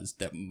was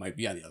that might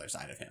be on the other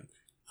side of him.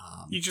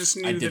 You just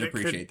knew I did that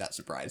appreciate that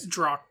surprise.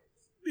 Draw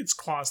its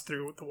claws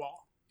through the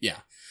wall. Yeah.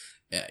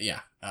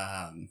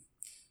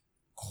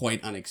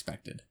 Quite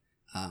unexpected.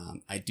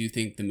 I do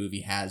think the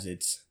movie has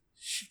its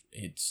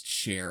its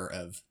share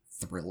of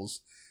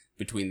thrills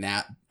between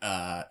that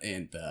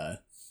and the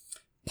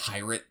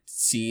pirate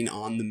scene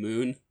on the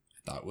moon.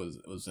 I thought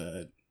was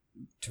a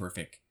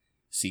terrific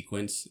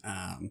sequence.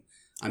 I'm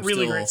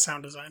really still, great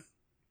sound design.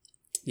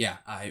 Yeah,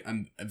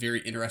 I'm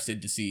very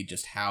interested to see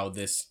just how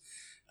this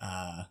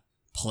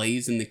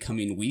plays in the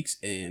coming weeks,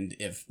 and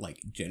if like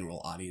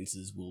general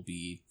audiences will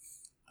be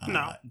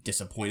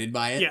disappointed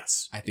by it.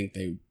 Yes, I think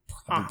they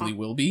probably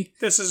will be.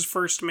 This is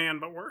First Man,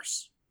 but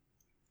worse.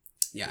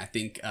 Yeah, I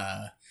think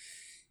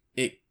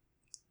it,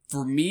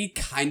 for me,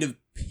 kind of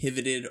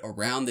pivoted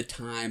around the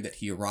time that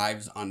he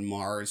arrives on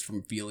Mars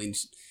from feeling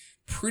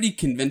pretty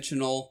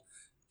conventional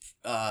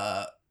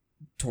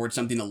towards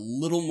something a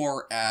little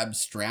more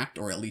abstract,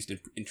 or at least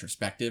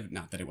introspective.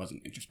 Not that it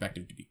wasn't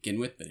introspective to begin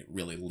with, but it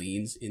really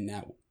leans in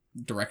that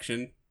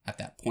direction at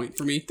that point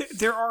for me.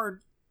 There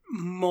are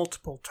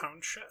multiple tone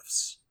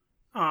shifts.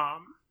 I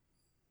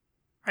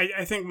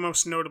think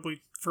most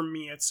notably for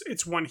me,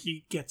 it's when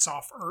he gets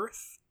off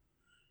Earth.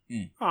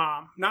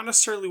 Not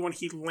necessarily when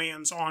he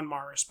lands on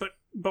Mars,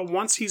 but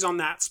once he's on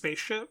that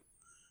spaceship,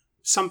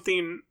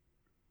 something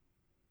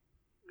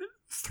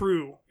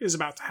through is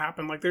about to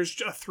happen. Like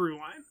there's a through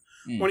line.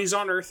 When he's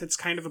on Earth, it's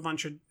kind of a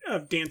bunch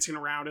of dancing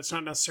around. It's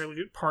not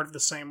necessarily part of the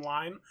same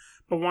line.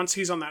 But once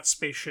he's on that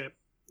spaceship,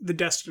 the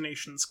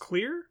destination's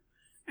clear,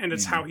 and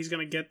it's how he's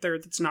going to get there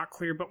that's not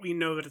clear, but we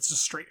know that it's a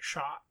straight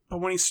shot. But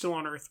when he's still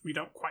on Earth, we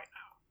don't quite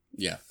know.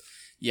 Yeah.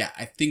 Yeah,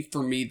 I think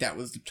for me that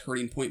was the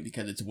turning point,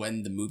 because it's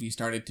when the movie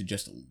started to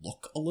just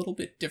look a little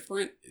bit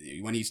different.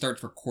 When he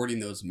starts recording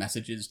those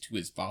messages to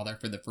his father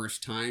for the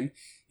first time,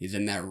 he's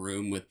in that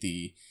room with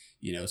the,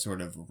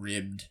 sort of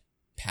ribbed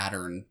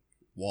pattern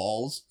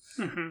walls.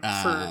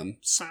 For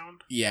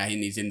sound. Yeah,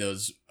 and he's in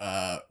those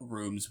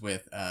rooms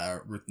with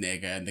Ruth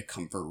Negga and the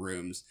comfort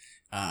rooms.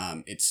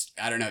 It's,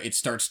 I don't know, it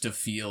starts to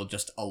feel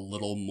just a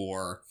little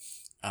more...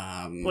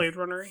 Blade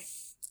Runner-y?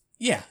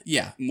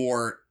 Yeah,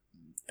 more...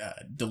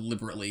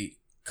 deliberately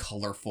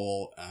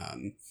colorful.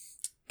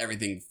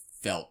 Everything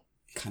felt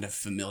kind of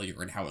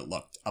familiar in how it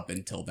looked up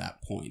until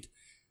that point.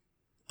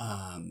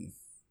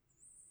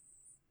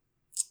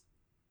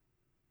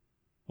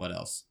 What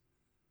else?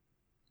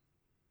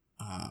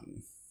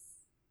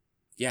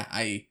 Yeah,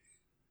 I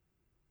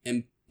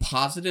am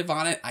positive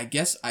on it. I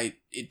guess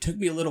it took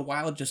me a little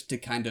while just to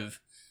kind of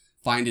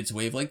find its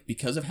wavelength,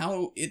 because of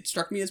how it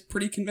struck me as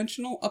pretty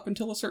conventional up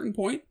until a certain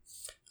point.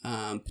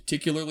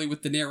 Particularly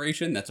with the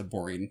narration. That's a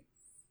boring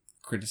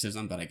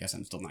criticism, but I guess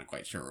I'm still not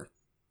quite sure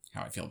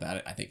how I feel about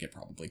it. I think it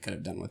probably could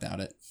have done without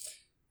it.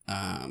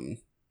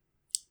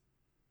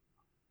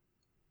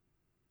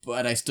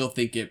 But I still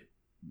think it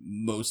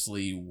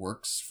mostly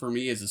works for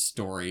me as a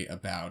story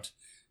about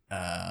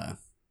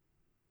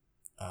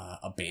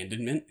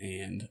abandonment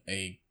and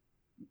a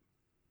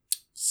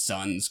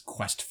son's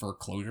quest for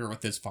closure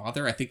with his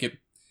father. I think it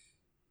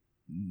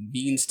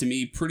means to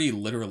me pretty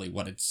literally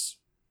what it's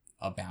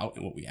about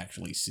and what we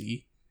actually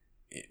see,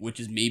 which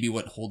is maybe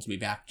what holds me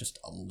back just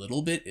a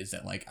little bit, is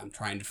that like I'm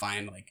trying to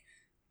find like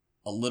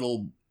a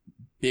little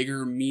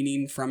bigger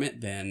meaning from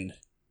it than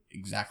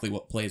exactly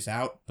what plays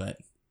out. But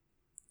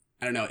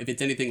I don't know, if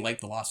it's anything like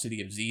The Lost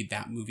City of Z,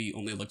 that movie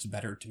only looks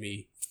better to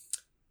me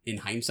in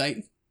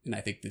hindsight, and I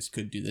think this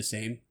could do the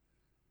same,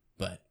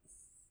 but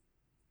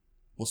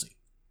we'll see.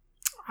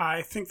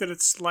 I think that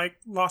it's like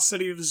Lost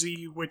City of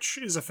Z, which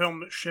is a film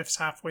that shifts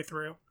halfway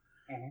through.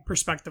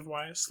 Perspective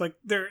wise, like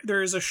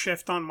there is a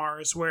shift on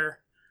Mars where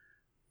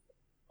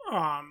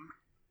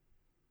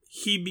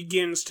he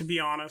begins to be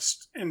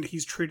honest, and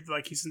he's treated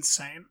like he's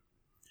insane.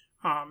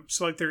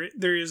 So like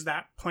there is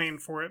that plan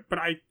for it, but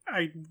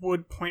I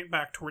would point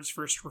back towards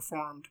First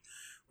Reformed,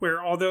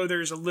 where although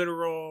there's a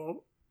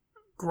literal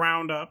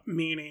ground up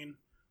meaning,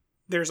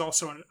 there's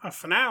also a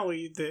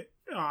finale that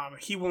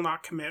he will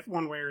not commit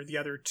one way or the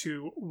other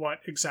to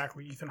what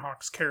exactly Ethan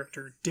Hawke's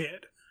character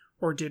did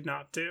or did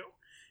not do.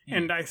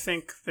 And I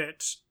think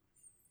that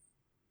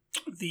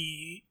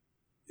the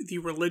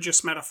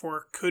religious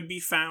metaphor could be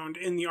found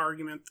in the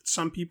argument that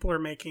some people are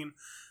making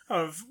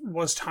of,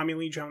 was Tommy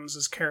Lee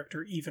Jones's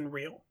character even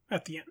real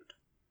at the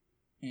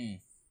end?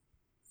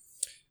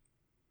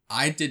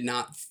 I did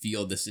not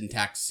feel the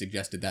syntax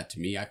suggested that to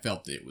me. I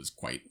felt it was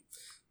quite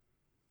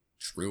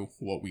true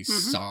what we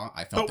saw.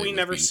 I felt, but we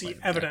never see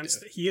evidence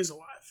that he is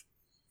alive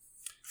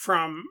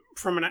from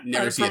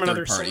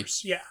another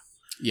source.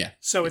 Yeah.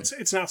 So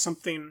it's not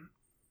something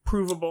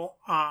provable.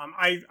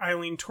 I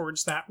lean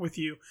towards that with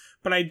you,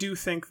 but I do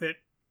think that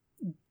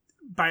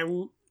by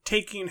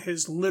taking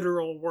his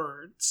literal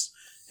words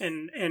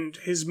and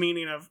his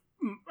meaning of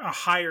a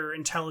higher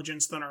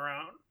intelligence than our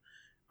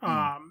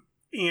own,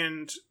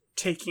 and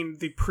taking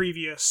the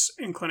previous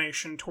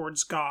inclination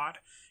towards God,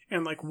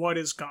 and like, what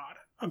is God?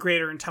 A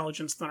greater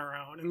intelligence than our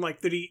own, and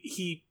like that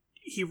he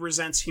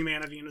resents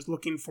humanity and is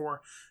looking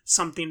for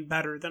something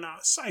better than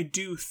us. I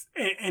do,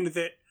 and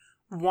that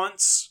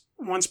once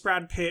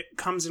Brad Pitt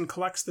comes and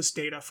collects this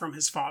data from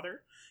his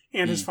father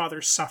and his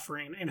father's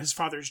suffering and his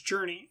father's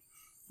journey,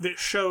 that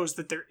shows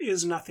that there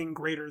is nothing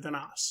greater than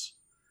us.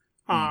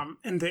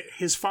 and that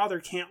his father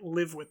can't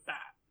live with that.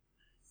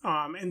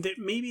 And that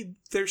maybe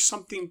there's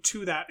something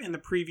to that in the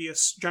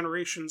previous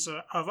generations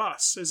of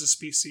us as a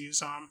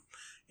species.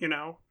 You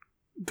know,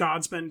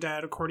 God's been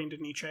dead, according to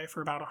Nietzsche,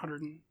 for about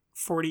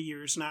 140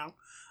 years now.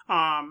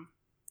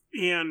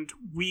 And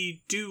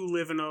we do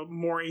live in a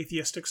more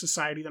atheistic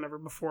society than ever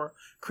before.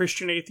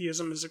 Christian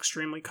atheism is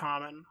extremely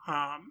common.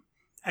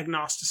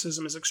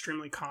 Agnosticism is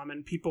extremely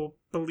common. People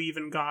believe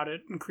in God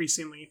at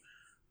increasingly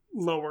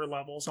lower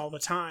levels all the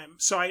time.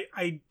 So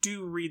I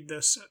do read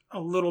this a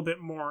little bit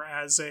more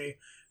as a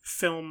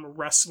film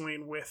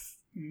wrestling with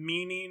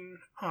meaning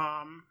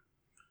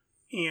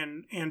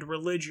and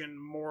religion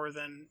more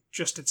than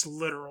just its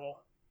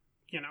literal,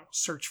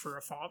 search for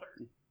a father.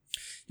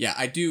 Yeah,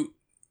 I do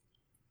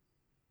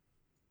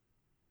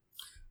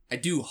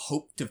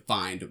hope to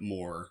find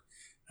more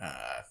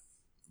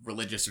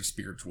religious or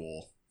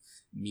spiritual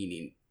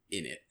meaning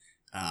in it.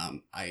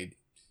 I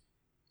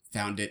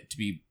found it to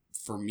be,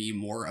 for me,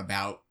 more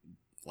about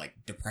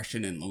like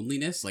depression and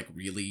loneliness, like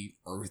really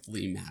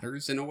earthly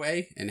matters in a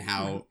way, and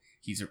how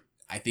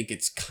I think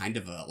it's kind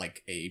of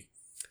a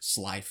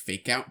sly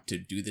fake out to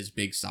do this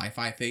big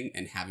sci-fi thing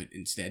and have it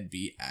instead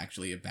be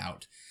actually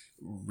about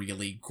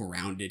really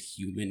grounded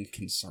human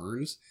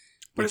concerns.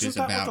 But isn't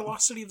that what The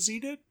Lost City of Z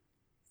did?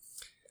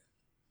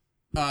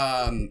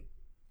 I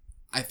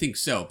think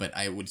so, but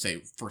I would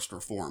say First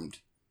Reformed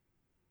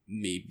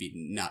maybe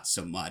not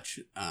so much.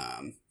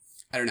 I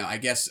don't know. I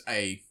guess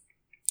I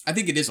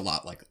think it is a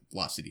lot like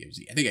Lost City of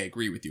Z. I think I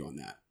agree with you on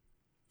that.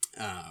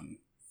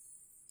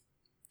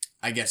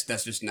 I guess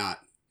that's just not...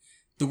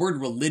 The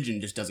word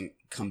religion just doesn't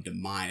come to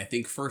mind. I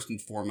think first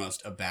and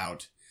foremost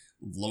about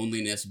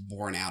loneliness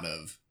born out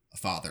of a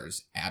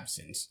father's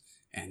absence,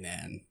 and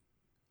then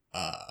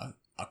a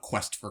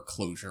quest for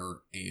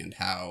closure, and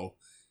how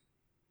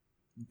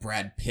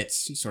Brad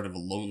Pitt's sort of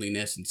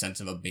loneliness and sense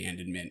of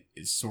abandonment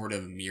is sort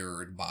of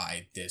mirrored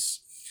by this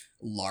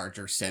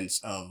larger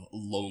sense of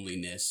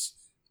loneliness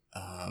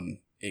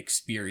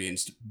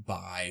experienced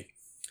by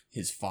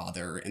his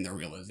father, and the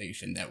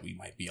realization that we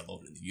might be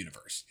alone in the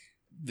universe.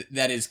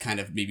 That is kind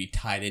of maybe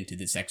tied into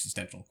this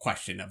existential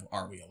question of,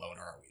 are we alone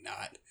or are we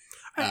not?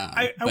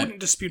 I wouldn't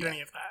dispute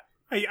any of that.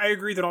 I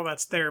agree that all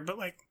that's there, but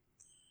like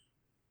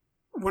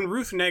when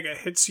Ruth Negga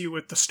hits you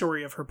with the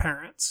story of her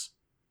parents,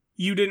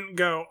 you didn't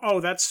go, oh,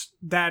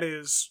 that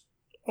is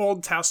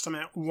Old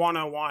Testament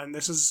 101.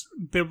 This is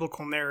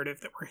biblical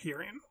narrative that we're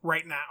hearing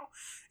right now.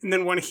 And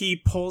then when he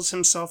pulls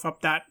himself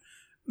up that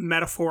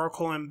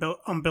metaphorical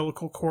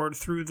umbilical cord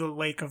through the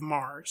lake of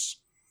Mars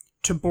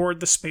to board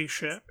the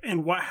spaceship,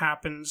 and what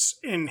happens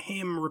in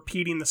him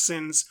repeating the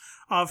sins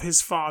of his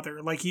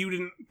father, like you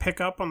didn't pick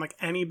up on like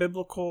any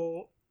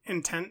biblical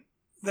intent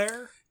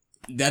there?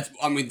 That's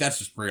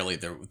just really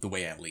the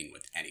way I lean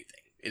with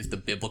anything, is the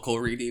biblical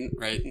reading,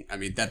 right? I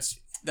mean, that's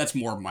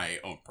more my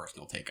own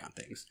personal take on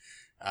things.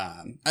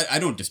 I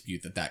don't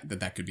dispute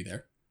that could be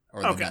there,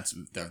 or okay. that's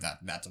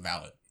a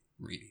valid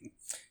reading.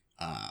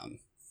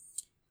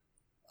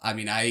 I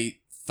mean, I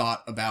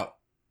thought about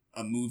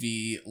a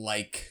movie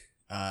like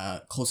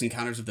Close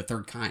Encounters of the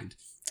Third Kind,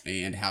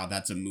 and how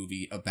that's a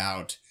movie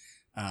about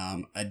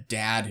a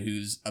dad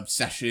whose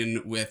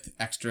obsession with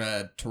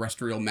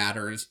extraterrestrial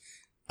matters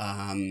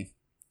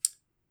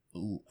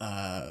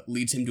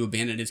leads him to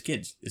abandon his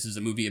kids. This is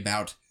a movie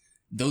about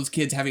those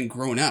kids having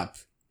grown up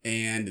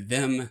and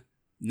them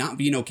not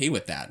being okay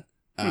with that,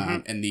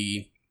 and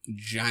the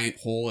giant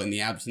hole in the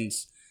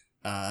absence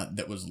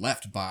that was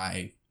left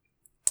by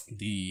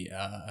the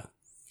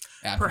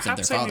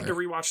perhaps I need to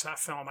rewatch that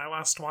film. I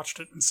last watched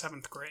it in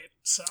 7th grade.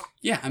 So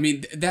yeah, I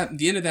mean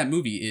the end of that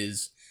movie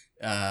is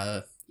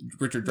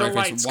Richard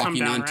Dreyfuss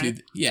walking onto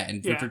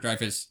right? Richard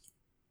Dreyfuss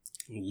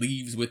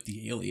leaves with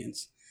the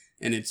aliens,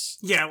 and it's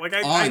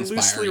I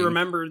loosely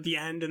remember the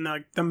end and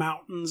the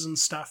mountains and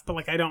stuff, but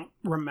like I don't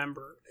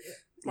remember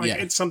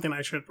it. It's something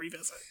I should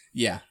revisit.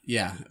 Yeah,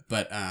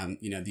 but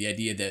the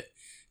idea that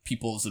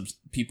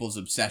people's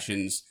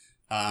obsessions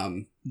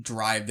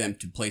drive them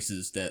to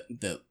places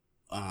that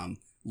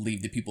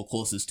leave the people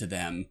closest to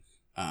them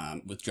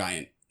with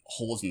giant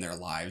holes in their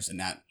lives, and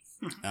that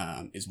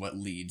is what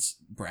leads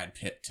Brad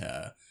Pitt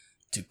to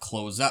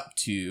close up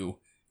to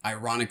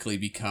ironically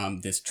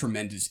become this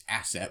tremendous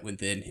asset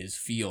within his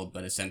field,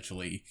 but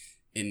essentially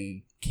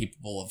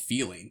incapable of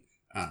feeling,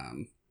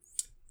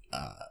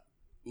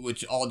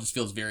 which all just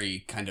feels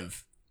very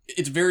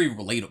it's very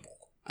relatable,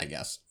 I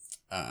guess,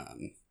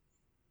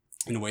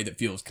 in a way that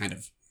feels kind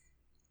of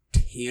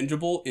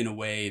tangible, in a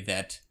way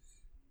that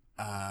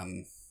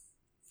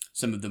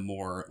some of the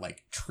more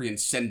like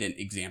transcendent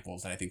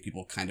examples that I think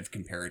people kind of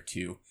compare it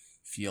to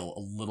feel a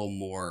little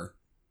more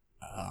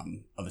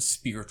of a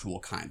spiritual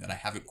kind that I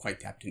haven't quite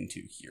tapped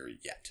into here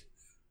yet.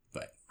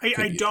 But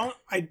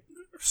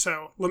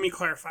so let me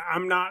clarify.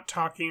 I'm not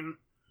talking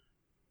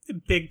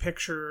big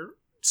picture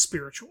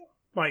spiritual.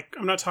 Like,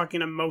 I'm not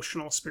talking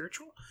emotional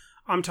spiritual.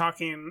 I'm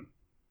talking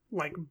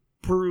like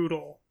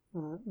brutal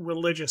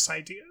religious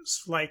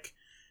ideas. Like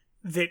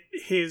that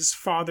his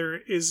father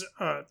is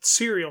a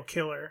serial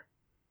killer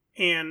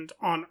And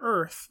on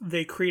Earth,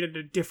 they created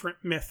a different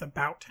myth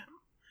about him.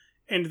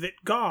 And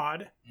that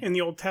God, in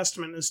the Old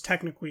Testament, is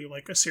technically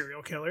like a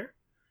serial killer.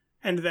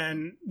 And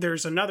then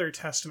there's another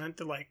testament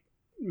that like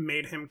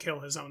made him kill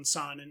his own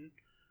son. And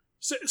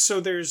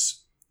so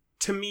there's,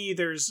 to me,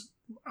 there's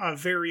a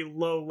very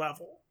low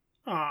level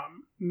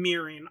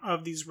mirroring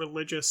of these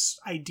religious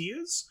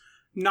ideas,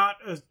 not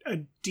a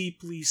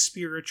deeply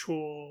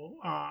spiritual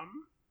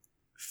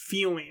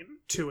feeling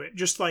to it,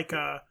 just like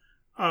a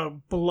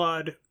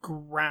blood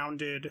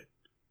grounded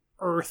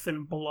earth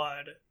and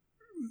blood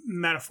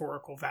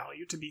metaphorical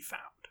value to be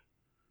found.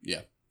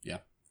 Yeah.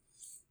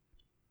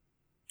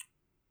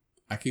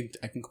 I can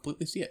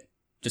completely see it.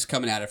 Just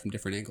coming at it from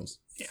different angles.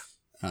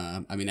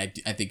 Yeah. I mean, I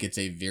think it's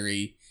a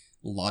very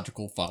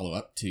logical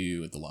follow-up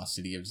to The Lost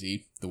City of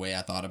Z. The way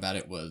I thought about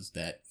it was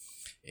that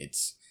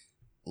it's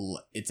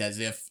as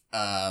if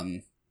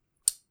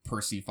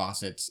Percy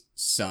Fawcett's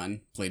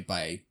son, played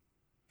by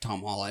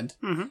Tom Holland,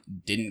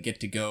 didn't get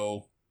to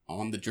go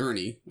on the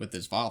journey with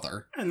his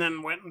father. And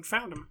then went and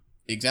found him.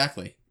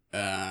 Exactly.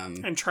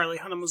 And Charlie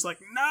Hunnam was like,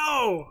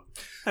 no!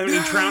 And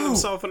then he drowned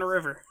himself in a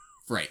river.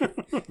 Right.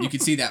 You can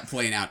see that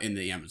playing out in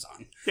the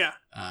Amazon. Yeah.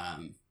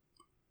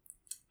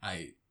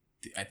 I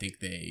think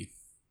they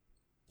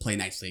play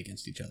nicely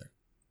against each other.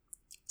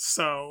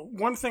 So,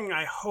 one thing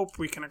I hope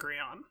we can agree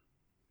on.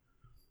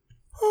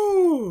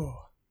 Ooh,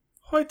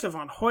 heute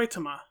von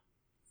Heutema.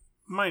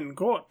 Mein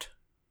Gott.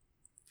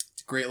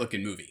 It's a great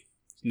looking movie.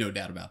 No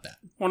doubt about that.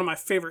 One of my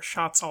favorite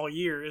shots all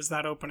year is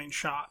that opening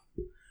shot,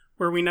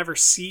 where we never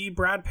see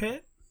Brad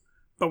Pitt,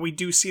 but we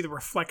do see the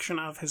reflection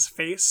of his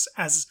face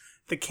as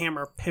the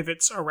camera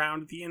pivots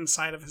around the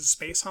inside of his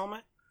space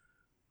helmet.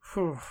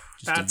 Whew,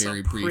 just that's a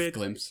very brief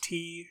glimpse.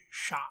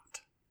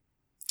 Shot.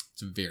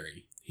 It's a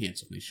very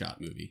handsomely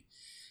shot movie.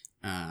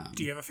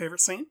 Do you have a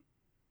favorite scene?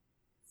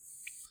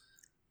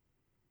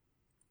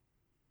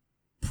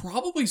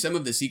 Probably some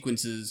of the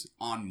sequences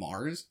on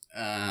Mars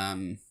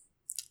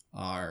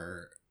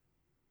are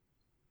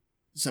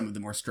some of the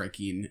more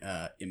striking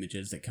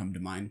images that come to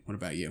mind. What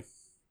about you?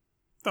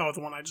 Oh,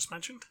 the one I just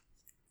mentioned.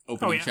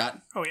 Opening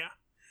shot? Oh, yeah.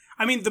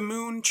 I mean, the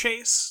moon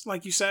chase,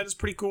 like you said, is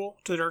pretty cool.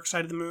 To the dark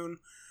side of the moon.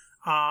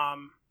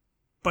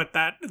 But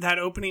that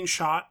opening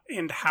shot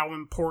and how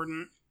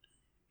important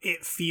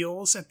it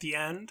feels at the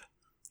end,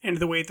 and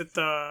the way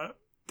that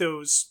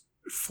those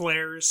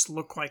flares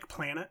look like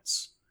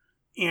planets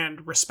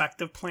and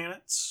respective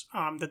planets,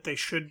 that they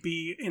should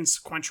be in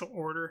sequential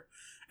order,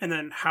 and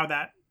then how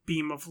that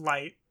beam of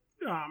light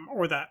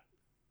or that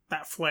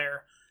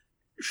flare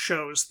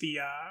shows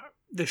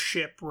the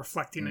ship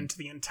reflecting into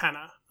the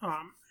antenna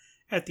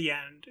at the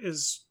end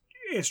is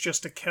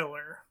just a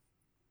killer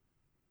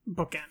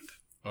bookend.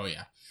 Oh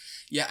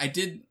yeah, I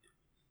did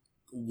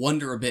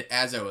wonder a bit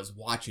as I was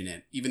watching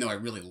it. Even though I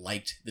really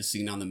liked the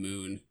scene on the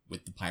moon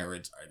with the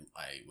pirates,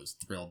 I was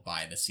thrilled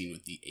by the scene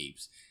with the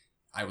apes.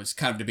 I was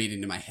kind of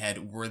debating in my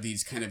head, were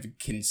these kind of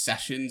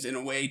concessions in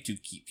a way to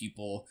keep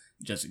people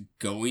just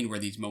going? Were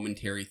these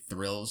momentary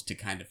thrills to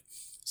kind of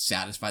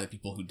satisfy the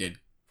people who did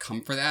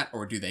come for that?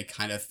 Or do they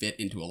kind of fit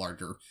into a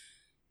larger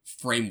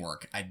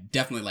framework? I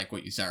definitely like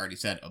what you already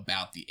said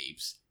about the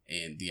apes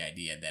and the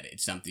idea that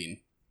it's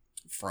something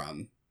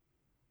from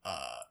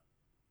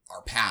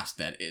our past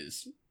that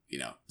is,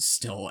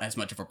 still as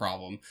much of a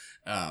problem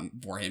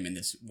for him in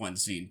this one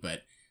scene.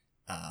 But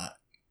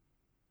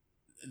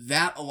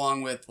that,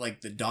 along with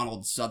like the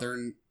Donald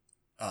Sutherland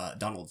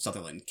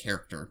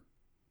character,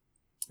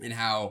 and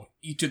how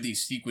each of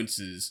these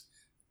sequences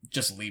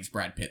just leaves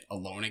Brad Pitt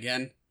alone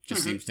again,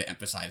 just seems to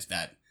emphasize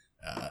that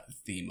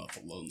theme of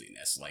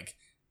loneliness. Like,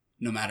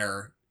 no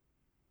matter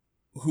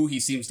who he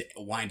seems to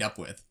wind up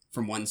with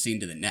from one scene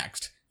to the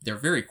next, they're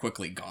very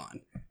quickly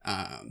gone.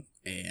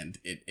 And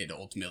it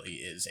ultimately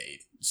is a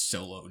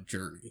solo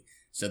journey.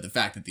 So the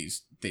fact that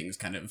these things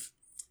kind of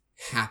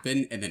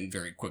happen and then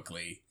very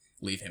quickly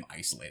leave him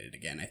isolated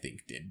again, I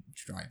think did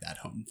drive that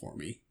home for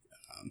me,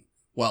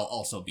 while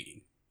also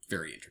being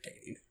very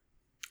entertaining.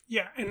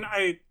 Yeah, and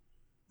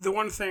the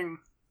one thing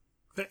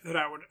that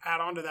I would add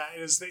on to that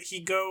is that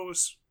he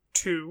goes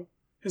to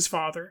his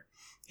father.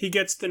 He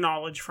gets the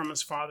knowledge from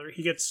his father.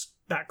 He gets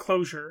that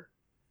closure.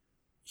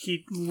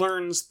 He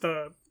learns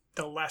the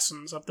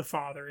lessons of the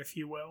father, if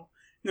you will.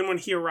 And then when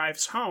he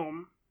arrives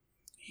home,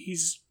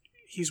 he's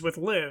with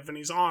Liv, and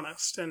he's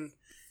honest, and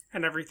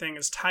everything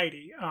is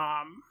tidy.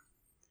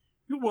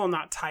 Well,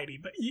 not tidy,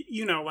 but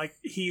like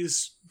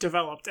he's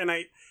developed, and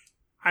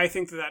I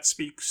think that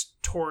speaks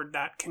toward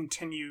that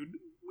continued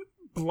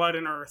blood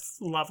and earth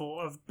level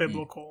of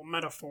biblical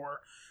metaphor,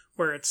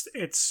 where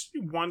it's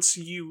once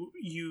you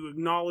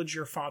acknowledge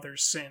your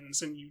father's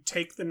sins and you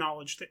take the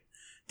knowledge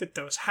that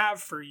those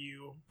have for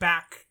you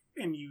back,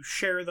 and you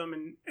share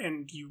them,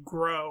 and you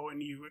grow,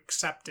 and you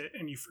accept it,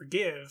 and you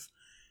forgive,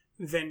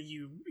 then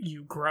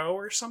you grow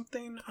or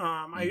something.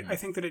 I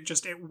think that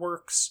it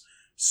works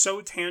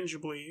so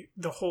tangibly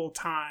the whole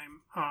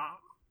time.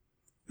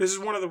 This is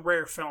one of the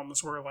rare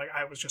films where like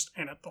I was just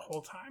in it the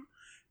whole time.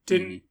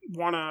 Didn't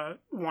want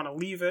to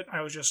leave it.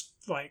 I was just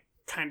like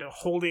kind of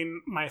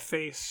holding my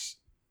face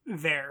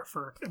there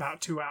for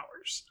about 2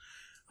 hours.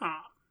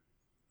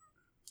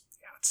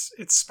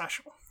 It's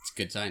special. It's a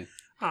good sign.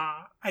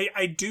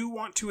 I do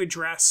want to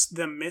address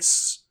the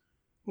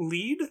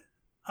mislead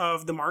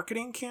of the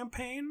marketing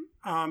campaign.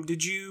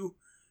 Did you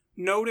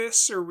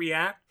notice or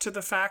react to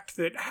the fact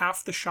that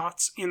half the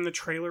shots in the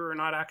trailer are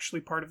not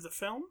actually part of the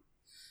film?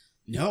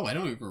 No, I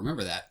don't even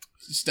remember that.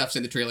 Stuff's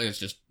in the trailer, it's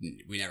just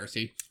we never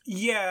see.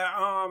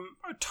 Yeah,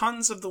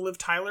 tons of the Liv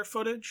Tyler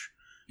footage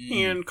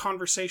and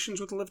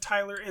conversations with Liv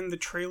Tyler in the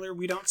trailer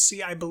we don't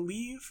see. I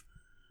believe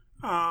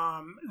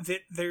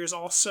that there's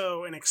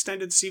also an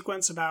extended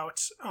sequence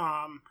about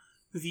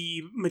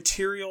the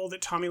material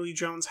that Tommy Lee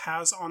Jones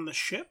has on the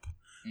ship,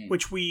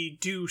 which we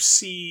do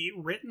see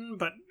written,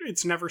 but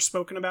it's never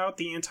spoken about.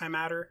 The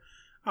antimatter,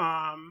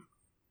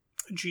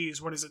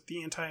 what is it?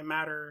 The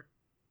antimatter,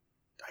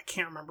 I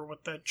can't remember what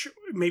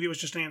maybe it was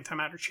just an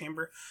antimatter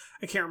chamber.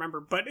 I can't remember,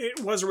 but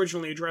it was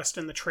originally addressed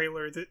in the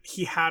trailer that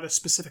he had a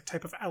specific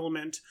type of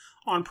element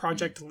on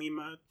Project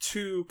Lima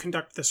to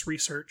conduct this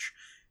research,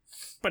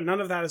 but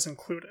none of that is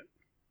included.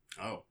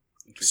 Oh,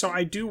 so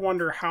I do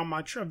wonder how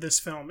much of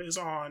this film is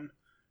on,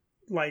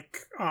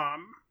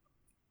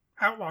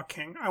 Outlaw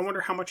King. I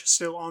wonder how much is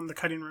still on the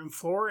cutting room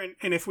floor, and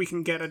if we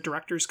can get a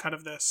director's cut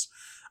of this.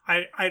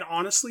 I'd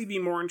honestly be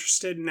more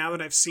interested, now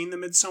that I've seen the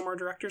Midsommar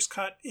director's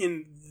cut,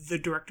 in the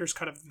director's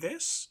cut of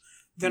this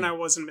than I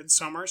was in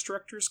Midsommar's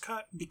director's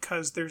cut,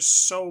 because there's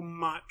so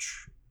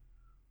much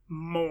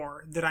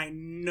more that I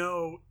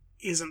know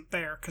isn't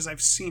there, because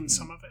I've seen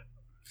some of it.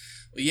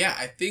 Well, yeah,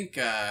 I think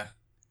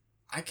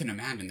I can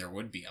imagine there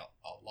would be a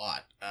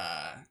lot.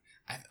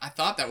 I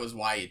thought that was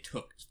why it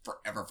took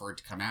forever for it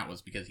to come out,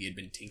 was because he had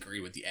been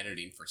tinkering with the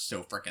editing for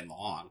so frickin'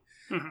 long.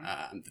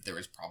 That there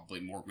was probably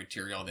more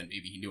material than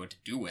maybe he knew what to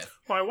do with.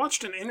 Well, I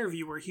watched an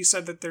interview where he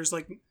said that there's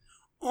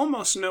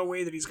almost no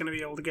way that he's going to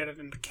be able to get it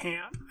into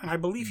Cannes, and I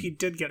believe he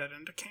did get it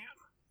into Cannes.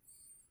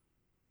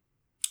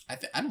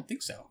 I don't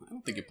think so. I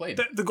don't think it played.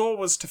 The goal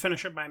was to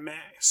finish it by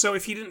May. So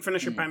if he didn't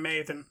finish it by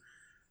May, then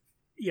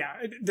yeah,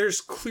 there's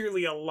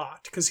clearly a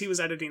lot, because he was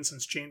editing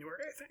since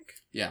January, I think.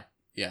 Yeah.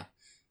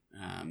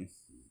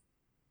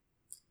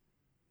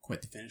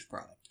 Quite the finished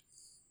product.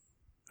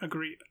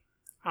 Agreed.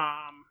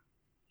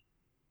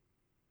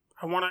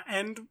 I want to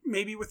end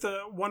maybe with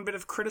one bit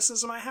of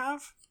criticism I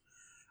have.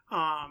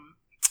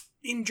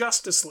 In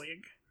Justice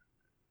League,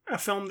 a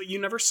film that you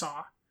never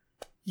saw,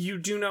 you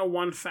do know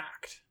one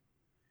fact.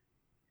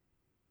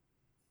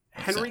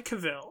 Henry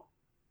Cavill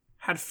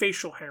had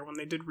facial hair when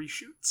they did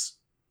reshoots.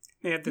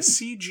 They had the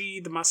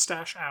CG, the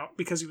mustache out,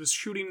 because he was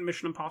shooting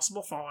Mission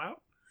Impossible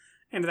Fallout,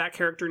 and that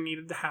character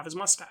needed to have his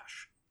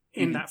mustache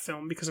in that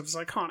film because it was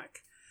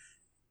iconic.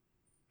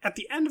 At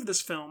the end of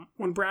this film,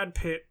 when Brad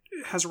Pitt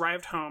has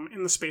arrived home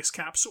in the space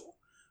capsule,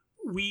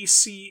 we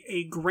see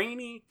a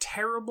grainy,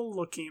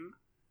 terrible-looking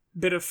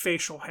bit of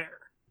facial hair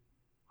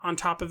on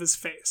top of his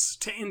face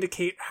to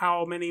indicate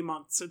how many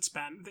months it's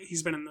been that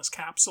he's been in this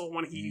capsule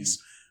when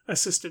he's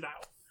assisted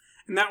out.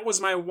 And that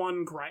was my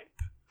one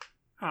gripe.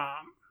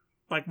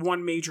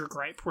 One major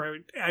gripe, where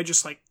I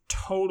just,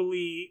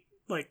 totally,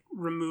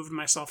 removed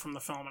myself from the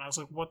film, and I was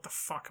like, what the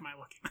fuck am I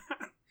looking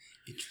at?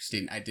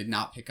 Interesting. I did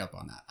not pick up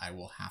on that. I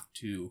will have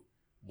to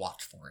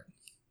watch for it.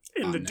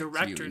 In the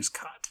director's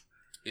cut.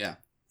 Yeah.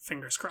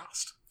 Fingers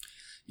crossed.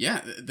 Yeah,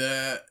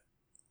 the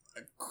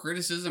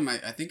criticism I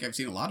think I've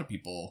seen a lot of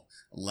people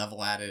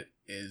level at it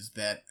is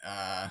that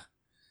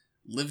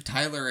Liv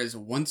Tyler is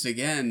once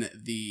again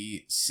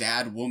the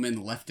sad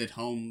woman left at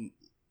home,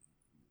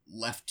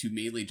 left to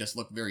mainly just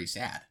look very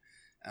sad.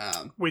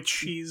 Which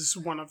she's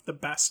one of the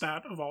best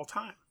at of all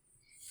time.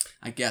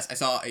 I guess. I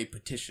saw a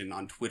petition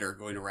on Twitter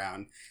going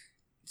around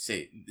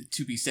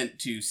to be sent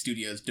to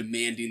studios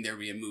demanding there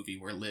be a movie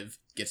where Liv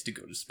gets to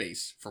go to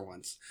space for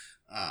once.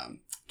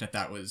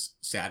 That was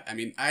sad. I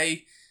mean,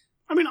 I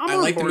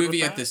like the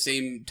movie at the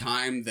same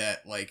time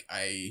that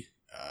I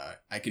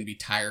can be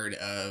tired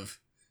of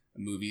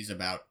movies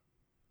about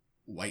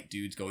white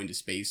dudes going to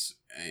space,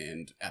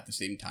 and at the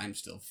same time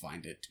still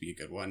find it to be a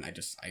good one. I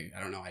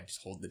don't know. I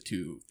just hold the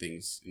two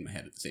things in my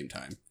head at the same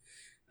time.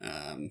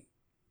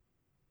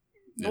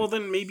 Well,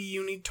 then maybe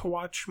you need to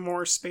watch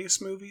more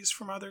space movies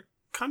from other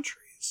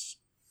countries.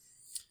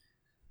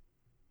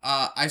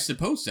 I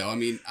suppose so. I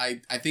mean,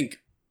 I think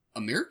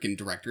American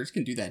directors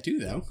can do that too,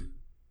 though.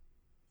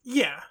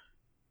 Yeah.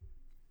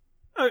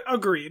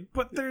 Agreed.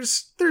 But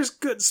there's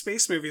good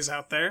space movies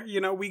out there. You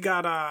know, we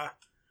got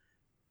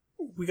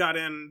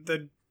in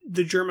the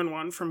German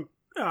one from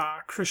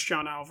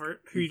Christian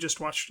Albert, who you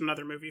just watched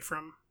another movie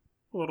from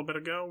a little bit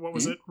ago. What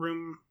was it?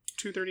 Room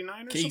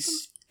 239 or something?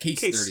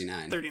 Case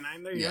 39.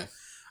 39, there you go.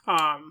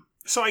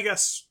 So I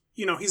guess,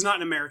 you know, he's not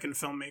an American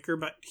filmmaker,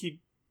 but he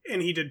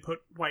did put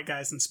white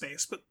guys in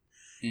space, but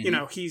you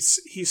know, he's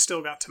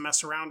still got to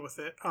mess around with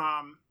it.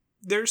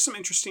 There's some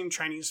interesting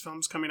Chinese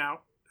films coming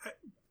out.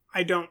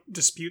 I don't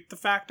dispute the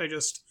fact.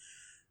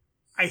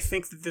 I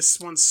think that this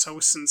one's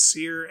so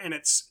sincere, and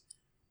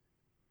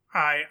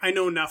I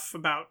know enough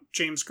about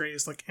James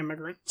Gray's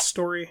immigrant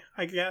story,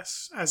 I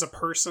guess, as a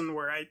person,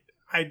 where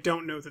I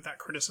don't know that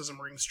criticism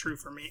rings true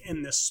for me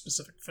in this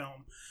specific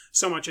film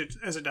so much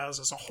as it does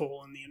as a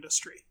whole in the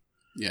industry.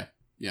 Yeah.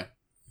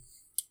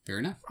 Fair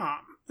enough.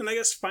 And I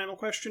guess final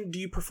question, do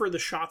you prefer the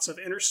shots of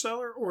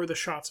Interstellar or the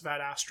shots of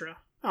Ad Astra?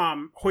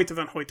 Hoyte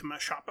van Hoytema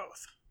shot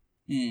both.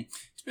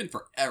 It's been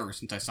forever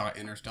since I saw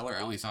Interstellar.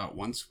 I only saw it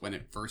once when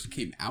it first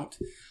came out.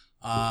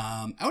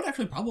 I would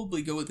actually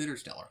probably go with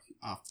Interstellar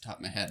off the top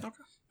of my head.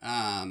 Okay.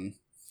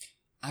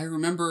 I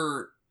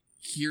remember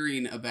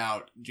hearing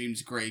about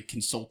James Gray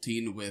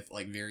consulting with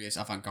like various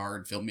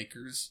avant-garde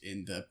filmmakers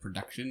in the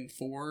production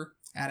for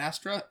Ad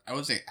Astra. I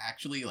was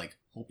actually like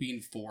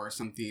hoping for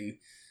something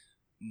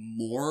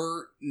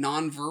more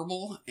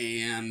non-verbal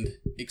and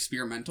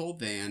experimental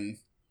than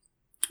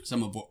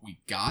some of what we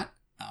got.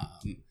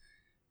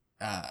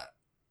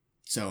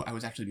 So I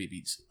was actually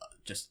maybe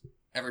just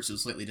ever so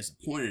slightly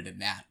disappointed in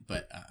that.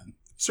 But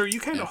so are you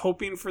kind of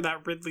hoping for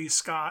that Ridley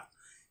Scott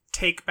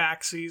take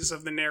backsies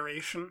of the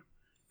narration?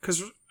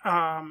 Because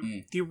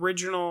the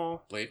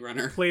original Blade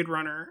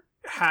Runner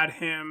had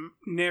him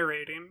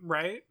narrating,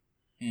 right?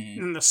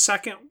 Mm-hmm. And the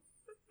second,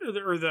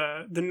 or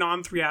the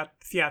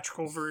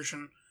non-theatrical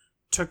version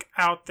took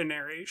out the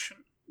narration.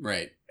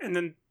 Right. And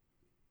then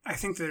I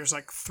think there's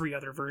like 3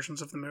 other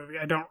versions of the movie.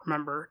 I don't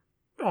remember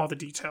all the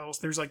details.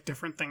 There's like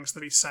different things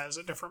that he says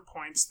at different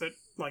points that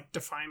like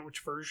define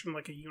which version,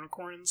 like a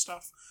unicorn and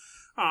stuff.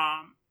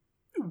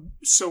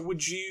 So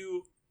would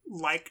you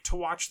like to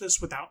watch this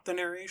without the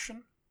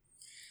narration?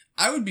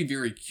 I would be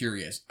very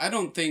curious. I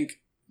don't think,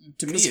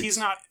 to me, he's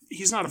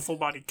not a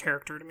full-bodied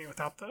character to me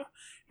without the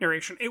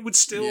narration. It would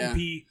still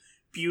be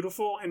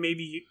beautiful, and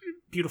maybe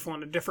beautiful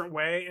in a different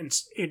way, and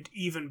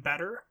even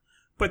better.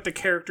 But the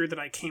character that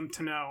I came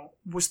to know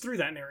was through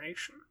that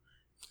narration.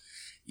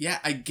 Yeah,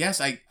 I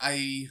guess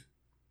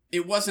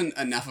it wasn't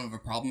enough of a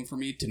problem for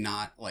me to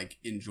not like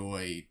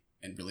enjoy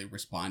and really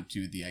respond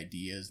to the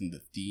ideas and the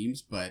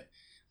themes, but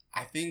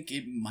I think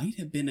it might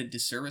have been a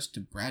disservice to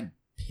Brad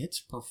Pitt's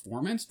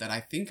performance that I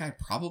think I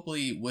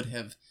probably would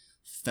have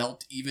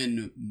felt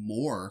even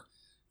more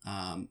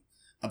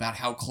about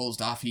how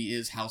closed off he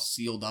is, how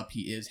sealed up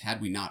he is,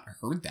 had we not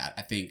heard that.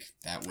 I think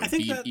that would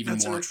be even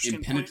more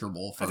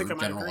impenetrable for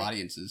general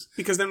audiences.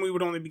 Because then we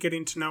would only be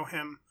getting to know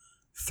him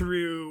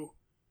through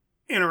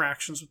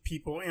interactions with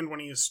people and when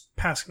he is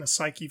passing a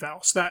psych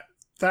eval. So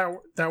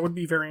that would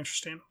be very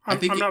interesting. I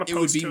think I'm not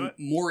opposed it would be to it.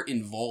 more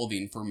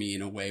involving for me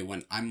in a way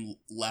when I'm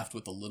left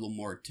with a little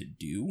more to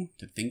do,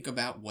 to think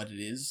about what it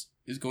is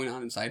going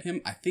on inside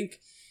him. I think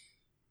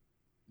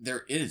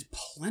it is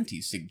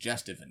plenty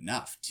suggestive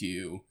enough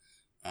to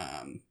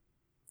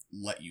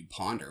let you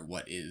ponder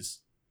what is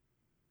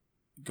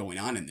going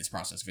on in this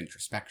process of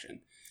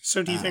introspection.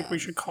 So do you think we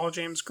should call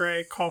James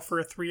Gray, call for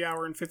a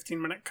 3-hour and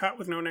 15-minute cut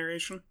with no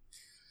narration?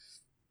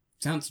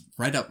 Sounds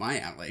right up my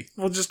alley.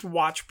 We'll just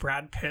watch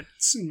Brad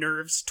Pitt's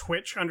nerves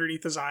twitch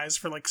underneath his eyes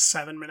for like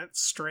 7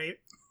 minutes straight.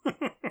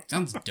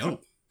 Sounds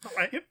dope.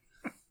 Right?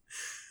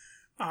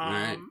 All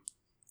right.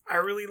 I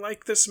really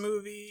like this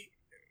movie.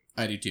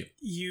 I do too.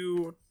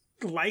 You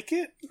like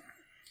it?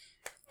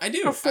 I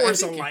do. A 4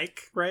 is a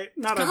like, right?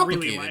 Not a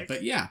really like.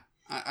 But yeah.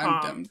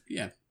 I'm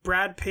yeah.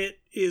 Brad Pitt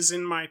is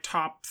in my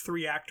top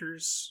 3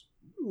 actors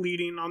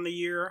leading on the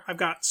year. I've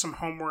got some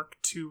homework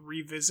to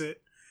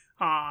revisit.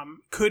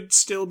 Could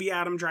still be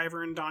Adam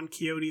Driver and Don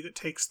Quixote that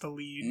takes the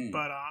lead,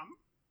 but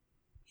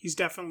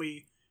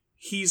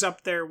he's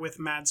up there with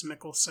Mads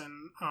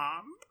Mikkelsen.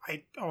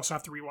 I also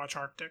have to rewatch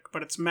Arctic,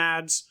 but it's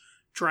Mads,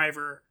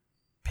 Driver,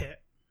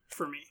 Pitt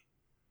for me.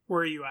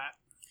 Where are you at?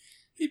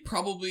 He'd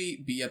probably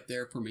be up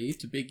there for me.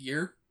 It's a big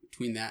year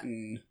between that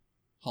and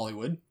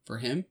Hollywood for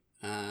him.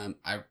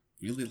 I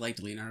really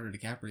liked Leonardo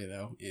DiCaprio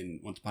though in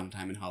Once Upon a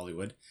Time in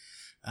Hollywood.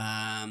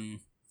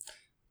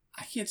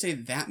 I can't say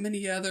that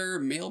many other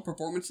male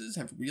performances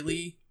have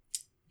really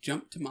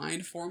jumped to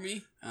mind for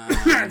me.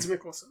 Mads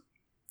Mikkelsen.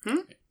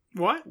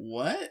 What?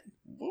 What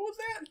was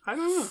that? I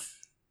don't know.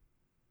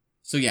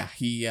 So yeah,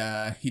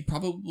 he'd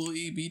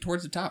probably be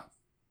towards the top.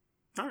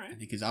 All right. I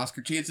think his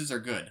Oscar chances are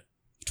good,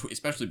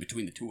 especially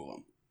between the 2 of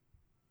them.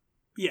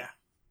 Yeah.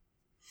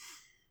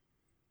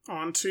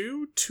 On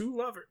to Two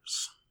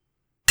Lovers.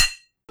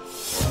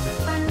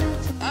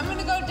 I'm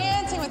gonna go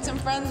dancing with some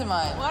friends of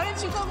mine. Why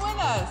don't you come with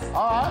us?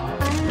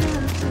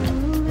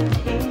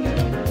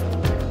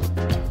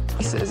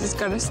 He says he's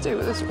gonna stay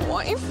with his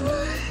wife.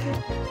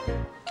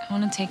 I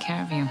want to take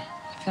care of you.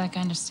 I feel like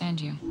I understand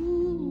you.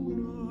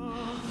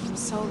 I'm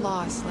so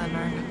lost,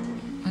 Leonard.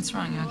 What's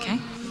wrong? You okay?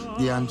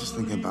 Yeah, I'm just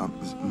thinking about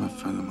my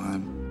friend of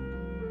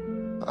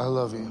mine. I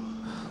love you.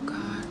 Oh,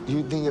 God.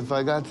 You'd think if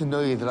I got to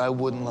know you that I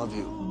wouldn't love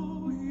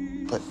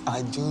you. But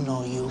I do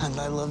know you, and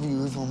I love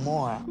you even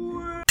more.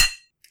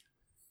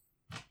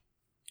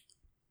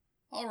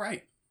 All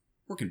right.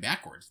 Working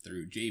backwards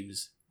through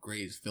James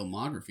Gray's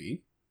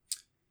filmography.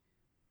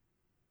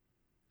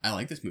 I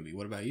like this movie.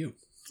 What about you?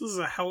 This is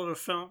a hell of a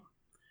film.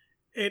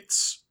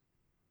 It's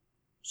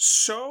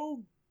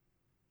so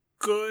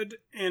good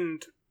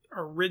and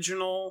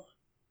original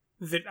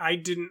that I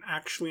didn't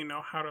actually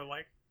know how to,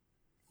 like,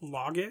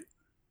 log it.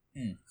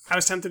 I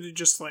was tempted to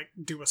just, like,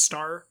 do a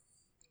star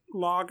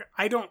log.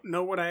 I don't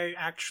know what I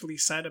actually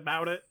said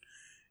about it.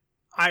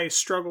 I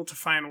struggle to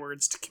find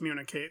words to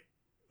communicate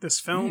this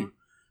film.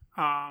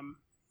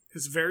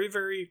 It's very,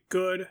 very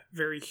good,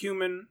 very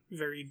human,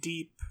 very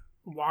deep.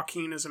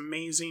 Joaquin is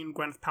amazing.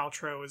 Gwyneth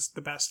Paltrow is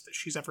the best that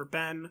she's ever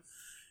been.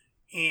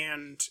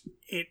 And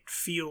it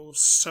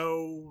feels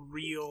so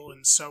real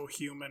and so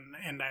human,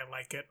 and I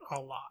like it a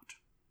lot.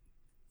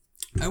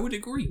 I would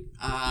agree.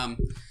 I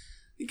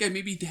think I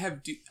maybe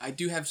I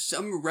do have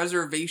some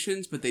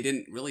reservations, but they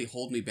didn't really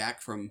hold me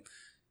back from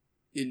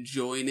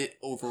enjoying it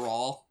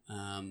overall.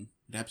 I'd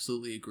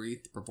absolutely agree.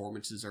 The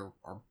performances are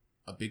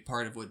a big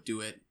part of what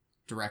do it.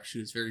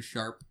 Direction is very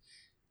sharp.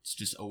 It's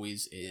just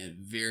always a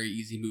very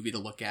easy movie to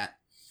look at.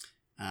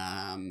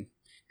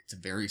 It's a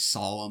very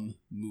solemn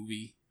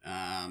movie.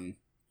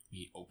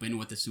 We open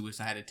with a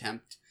suicide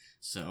attempt,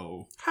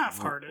 so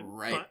half-hearted,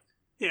 right? But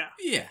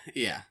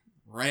yeah.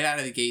 Right out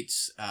of the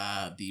gates,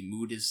 the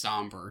mood is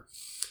somber.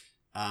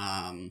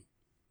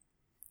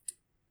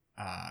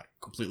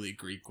 Completely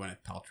agree.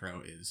 Gwyneth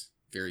Paltrow is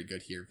very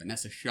good here.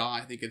 Vanessa Shaw,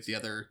 I think, is the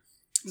other.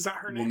 Is that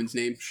her woman's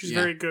name? She's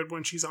very good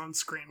when she's on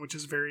screen, which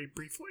is very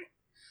briefly.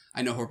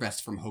 I know her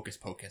best from Hocus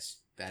Pocus.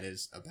 That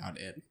is about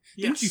it.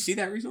 Yes. Didn't you see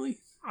that recently?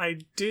 I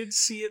did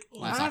see it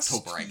last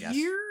October, I guess.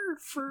 year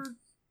for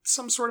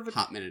some sort of a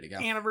hot minute ago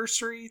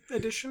anniversary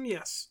edition.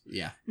 Yes.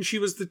 Yeah. And she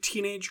was the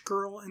teenage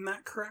girl in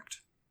that, correct?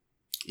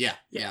 Yeah.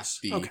 Yes.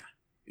 Yeah. Okay.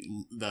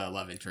 The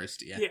love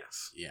interest. Yeah.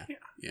 Yes.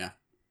 Yeah.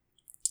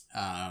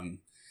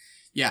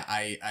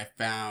 I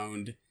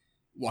found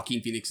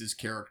Joaquin Phoenix's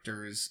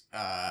characters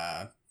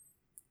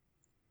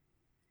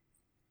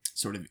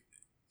sort of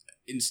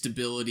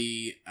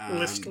instability,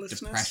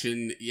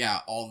 depression,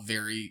 all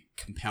very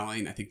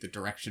compelling. I think the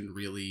direction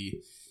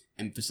really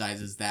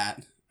emphasizes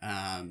that.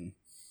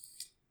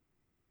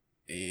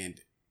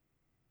 And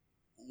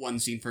one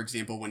scene, for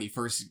example, when he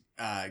first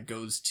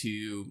goes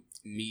to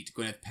meet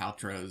Gwyneth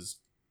Paltrow's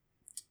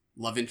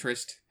love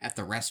interest at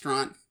the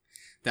restaurant,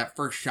 that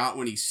first shot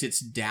when he sits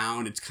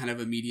down, it's kind of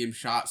a medium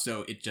shot,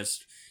 so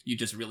you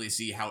just really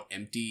see how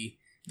empty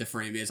the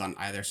frame is on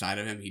either side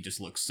of him. He just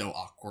looks so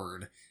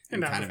awkward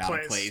and kind of out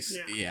of place.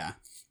 Yeah.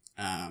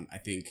 I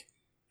think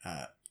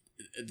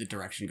the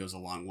direction goes a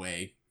long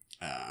way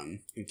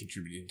in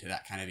contributing to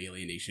that kind of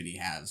alienation he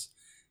has.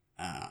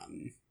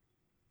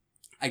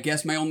 I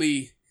guess my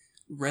only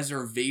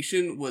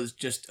reservation was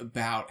just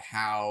about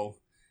how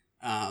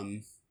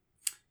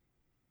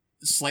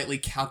slightly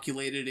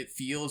calculated it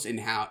feels, and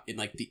how in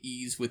like the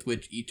ease with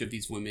which each of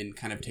these women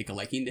kind of take a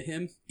liking to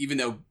him, even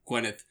though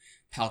Gwyneth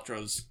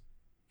Paltrow's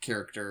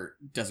character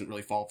doesn't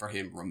really fall for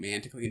him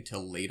romantically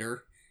until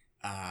later.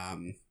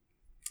 I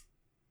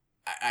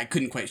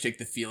couldn't quite shake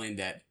the feeling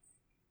that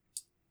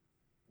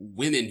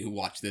women who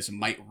watch this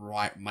might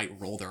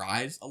roll their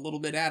eyes a little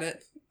bit at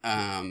it,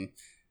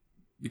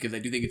 because I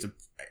do think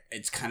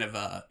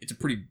it's a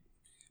pretty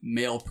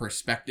male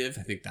perspective.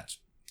 I think that's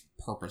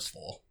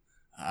purposeful,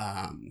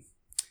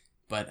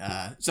 but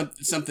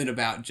something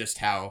about just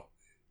how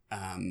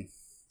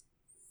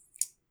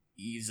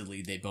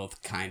easily they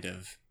both kind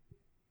of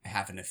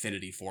have an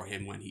affinity for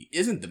him when he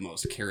isn't the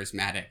most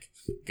charismatic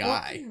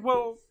guy.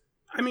 Well,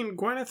 I mean,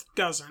 Gwyneth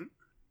doesn't.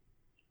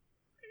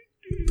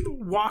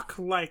 Walk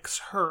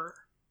likes her,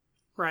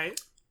 right?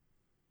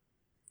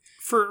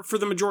 For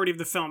the majority of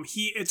the film,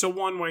 it's a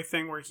one-way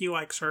thing where he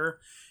likes her,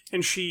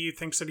 and she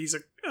thinks that he's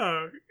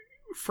a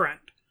friend.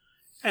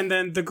 And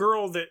then the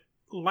girl that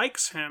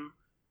likes him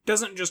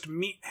doesn't just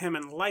meet him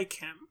and like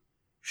him.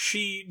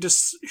 She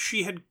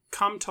had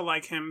come to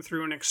like him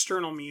through an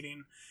external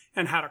meeting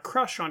and had a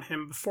crush on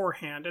him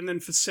beforehand, and then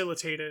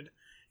facilitated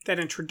that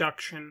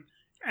introduction.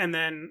 And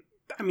then,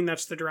 I mean,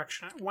 that's the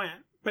direction it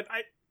went. But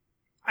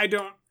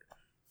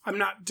I'm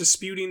not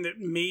disputing that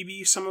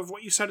maybe some of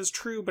what you said is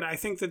true, but I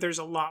think that there's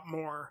a lot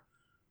more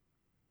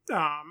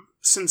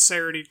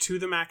sincerity to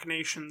the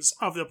machinations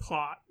of the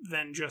plot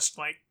than just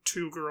like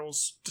two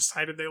girls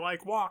decided they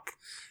like Walk.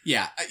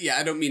 Yeah,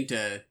 I don't mean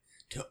to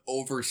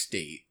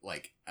overstate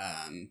like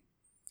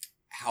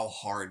how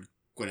hard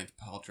Gwyneth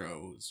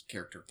Paltrow's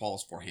character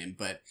falls for him,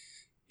 but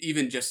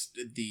even just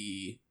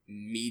the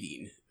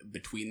meeting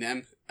between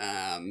them,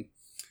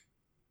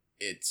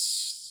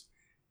 it's,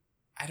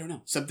 I don't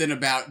know, something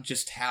about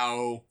just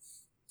how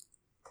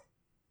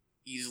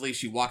easily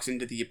she walks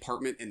into the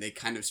apartment and they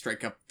kind of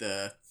strike up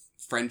the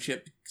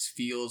friendship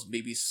feels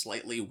maybe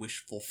slightly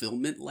wish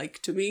fulfillment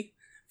like to me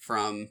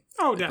from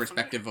the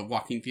perspective of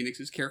Joaquin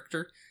Phoenix's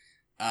character.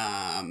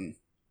 And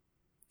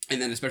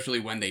then especially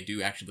when they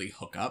do actually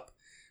hook up.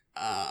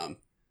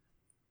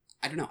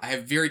 I don't know. I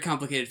have very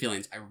complicated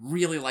feelings. I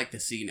really like the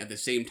scene at the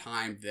same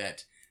time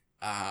that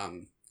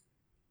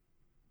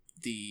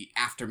the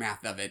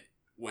aftermath of it,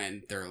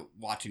 when they're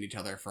watching each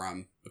other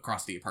from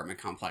across the apartment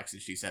complex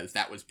and she says,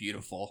 "That was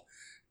beautiful,"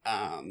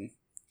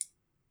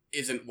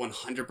 isn't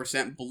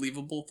 100%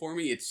 believable for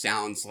me. It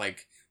sounds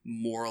like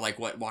more like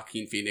what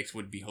Joaquin Phoenix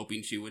would be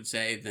hoping she would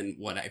say than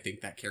what I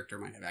think that character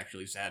might have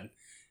actually said.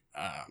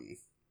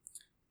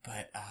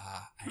 But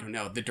I don't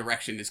know. The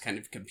direction is kind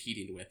of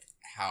competing with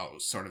how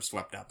sort of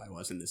swept up I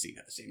was in the scene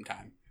at the same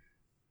time.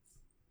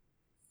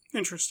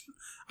 Interesting.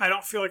 I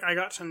don't feel like I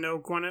got to know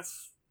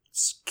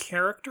Gwyneth's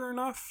character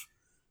enough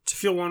to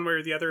feel one way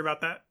or the other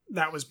about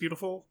that was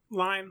beautiful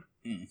line.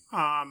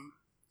 I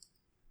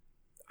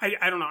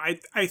don't know.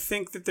 I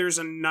think that there's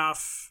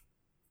enough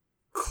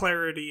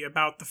clarity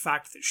about the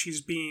fact that she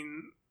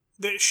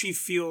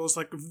feels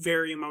like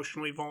very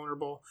emotionally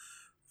vulnerable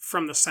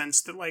from the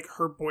sense that like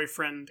her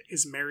boyfriend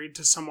is married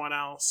to someone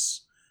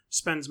else,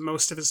 spends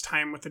most of his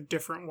time with a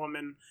different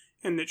woman,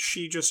 and that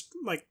she just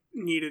like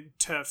needed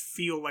to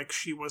feel like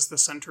she was the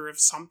center of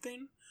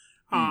something.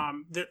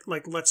 That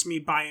like lets me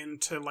buy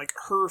into like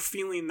her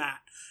feeling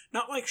that,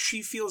 not like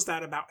she feels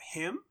that about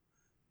him,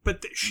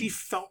 but that she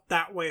felt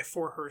that way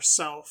for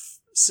herself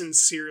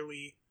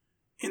sincerely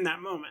in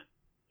that moment.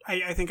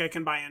 I think I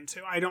can buy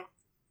into. I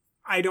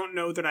don't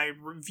know that I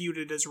viewed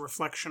it as a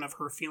reflection of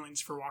her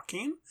feelings for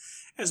Joaquin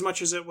as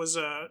much as it was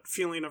a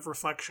feeling of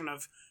reflection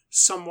of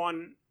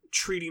someone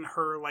treating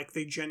her like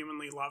they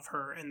genuinely love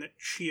her and that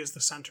she is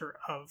the center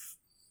of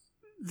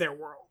their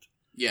world.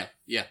 Yeah.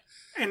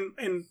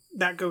 And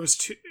that goes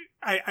to...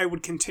 I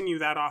would continue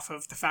that off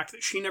of the fact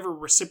that she never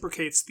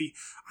reciprocates the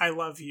I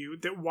love you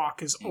that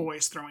Walk is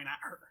always throwing at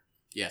her.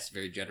 Yes,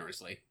 very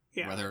generously.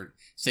 Yeah. Whether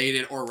saying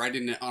it or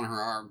writing it on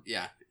her arm.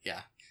 Yeah.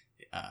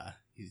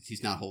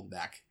 He's not holding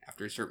back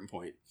after a certain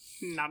point.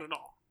 Not at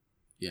all.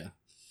 Yeah.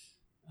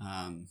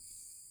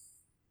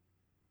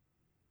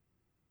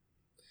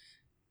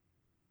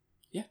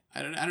 Yeah,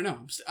 I don't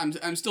know.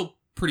 I'm still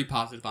pretty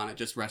positive on it,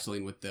 just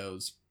wrestling with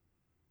those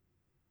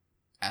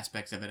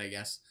aspects of it, I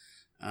guess.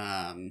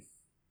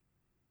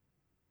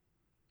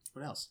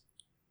 What else?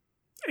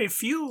 It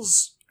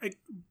feels...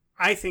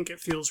 I think it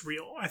feels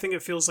real. I think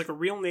it feels like a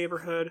real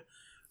neighborhood,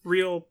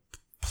 real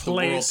place. The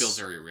world feels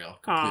very real.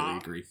 Completely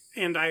agree.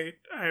 And I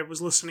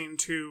was listening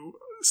to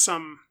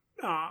some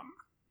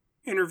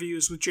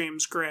interviews with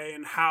James Gray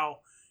and how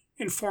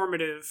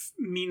informative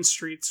Mean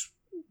Streets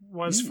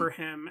was for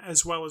him,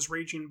 as well as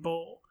Raging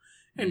Bull,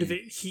 and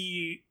that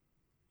he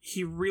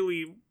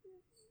really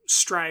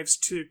strives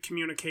to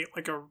communicate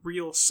like a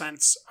real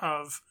sense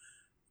of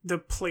the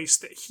place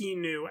that he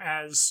knew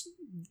as,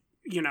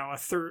 you know, a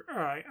third,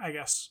 I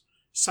guess,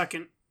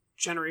 second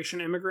generation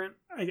immigrant.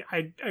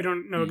 I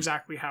don't know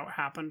exactly how it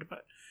happened,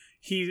 but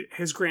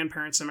his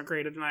grandparents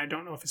immigrated, and I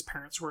don't know if his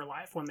parents were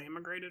alive when they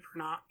immigrated or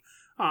not.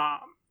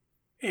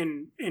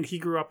 And he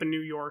grew up in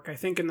New York, I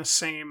think in the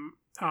same,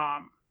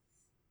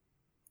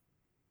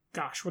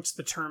 what's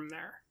the term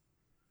there?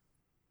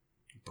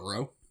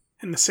 Borough?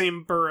 In the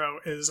same borough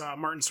as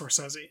Martin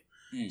Scorsese.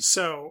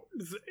 So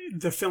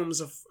the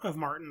films of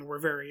Martin were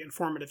very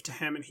informative to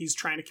him, and he's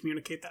trying to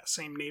communicate that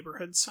same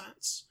neighborhood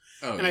sense.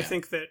 I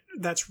think that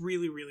that's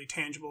really, really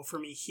tangible for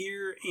me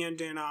here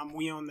and in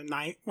We Own the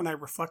Night when I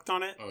reflect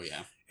on it. Oh,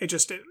 yeah. It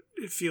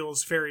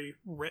feels very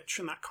rich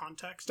in that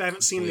context. I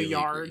haven't seen The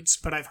Yards,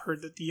 but I've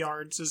heard that The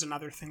Yards is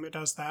another thing that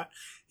does that.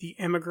 The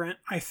Immigrant,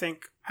 I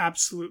think,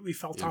 absolutely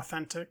felt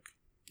authentic.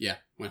 Yeah,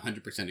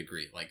 100%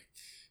 agree. Like,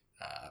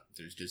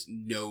 there's just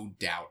no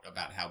doubt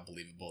about how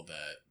believable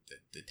the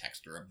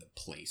texture of the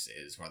place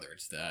is, whether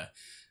it's the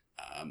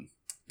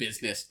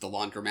business, the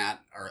laundromat,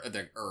 or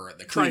the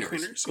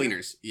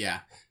cleaners,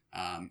 yeah.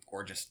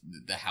 Or just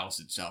the house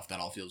itself. That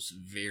all feels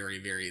very,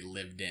 very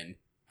lived in.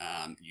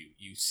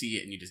 You see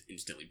it and you just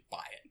instantly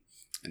buy it,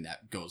 and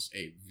that goes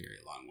a very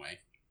long way.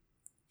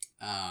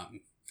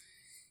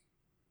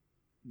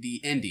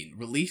 The ending,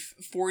 relief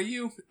for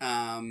you.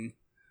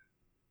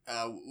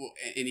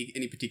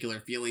 Any particular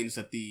feelings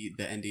that the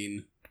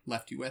ending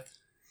left you with?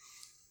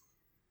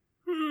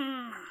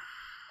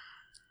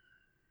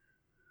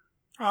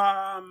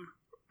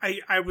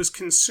 I was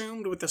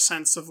consumed with the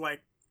sense of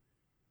like,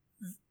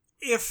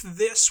 if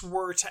this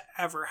were to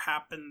ever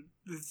happen,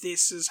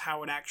 this is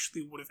how it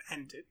actually would have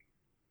ended,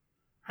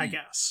 I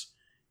guess.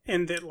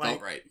 And that like,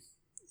 felt right.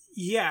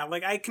 Yeah,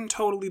 like I can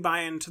totally buy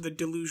into the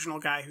delusional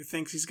guy who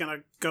thinks he's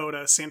gonna go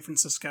to San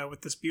Francisco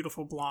with this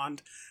beautiful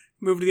blonde,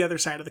 move to the other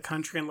side of the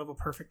country and live a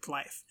perfect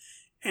life.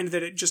 And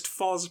that it just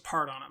falls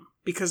apart on him.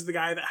 Because the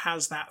guy that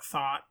has that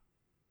thought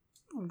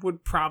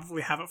would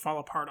probably have it fall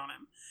apart on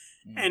him.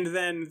 And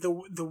then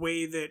the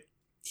way that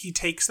he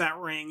takes that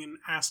ring and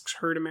asks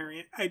her to marry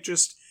it,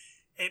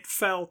 it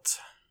felt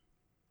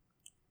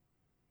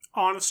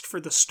honest for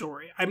the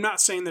story. I'm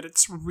not saying that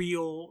it's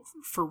real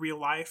for real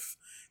life,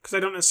 because I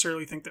don't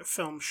necessarily think that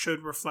film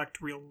should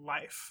reflect real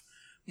life.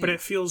 But it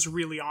feels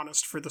really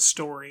honest for the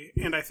story,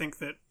 and I think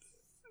that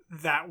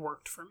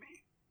worked for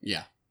me.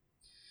 Yeah.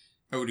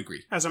 I would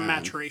agree. As a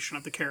maturation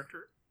of the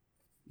character.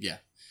 Yeah.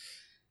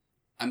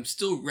 I'm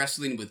still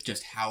wrestling with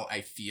just how I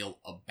feel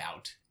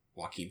about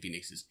Joaquin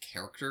Phoenix's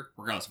character,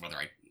 regardless of whether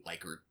I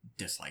like or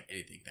dislike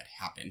anything that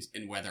happens,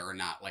 and whether or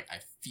not like I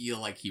feel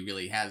like he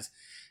really has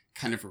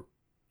kind of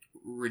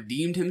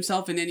redeemed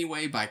himself in any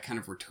way by kind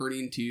of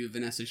returning to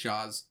Vanessa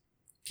Shaw's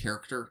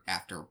character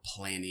after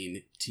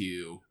planning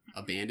to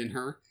abandon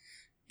her.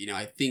 You know,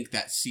 I think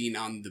that scene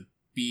on the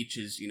beach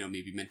is, you know,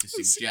 maybe meant to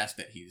suggest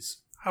that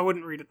he's... I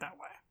wouldn't read it that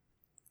way.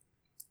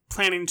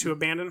 Planning to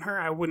abandon her,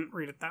 I wouldn't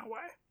read it that way.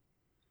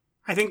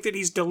 I think that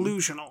he's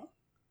delusional.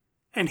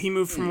 And he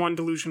moved from one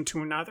delusion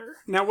to another.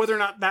 Now, whether or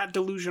not that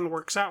delusion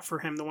works out for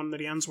him, the one that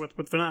he ends with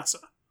Vanessa,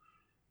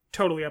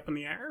 totally up in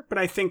the air. But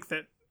I think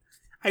that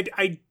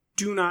I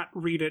do not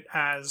read it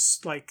as,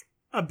 like,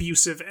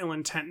 abusive,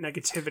 ill-intent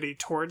negativity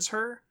towards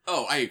her.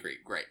 Oh, I agree.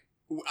 Great.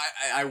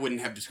 I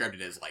wouldn't have described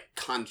it as, like,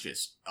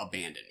 conscious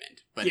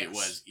abandonment, but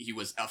Yes. he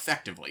was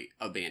effectively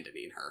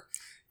abandoning her.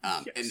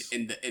 Yes.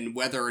 And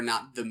whether or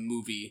not the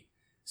movie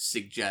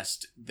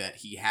suggests that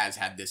he has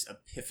had this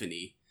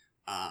epiphany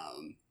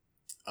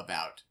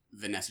about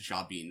Vanessa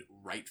Shaw being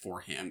right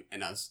for him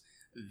and us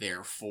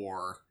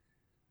therefore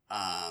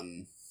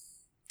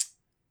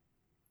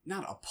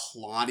not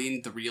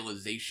applauding the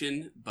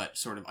realization, but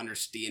sort of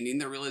understanding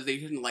the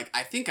realization. Like,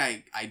 I think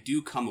I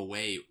do come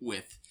away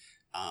with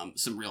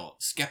some real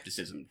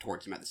skepticism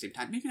towards him at the same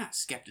time. Maybe not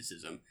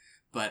skepticism,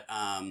 but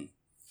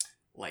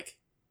like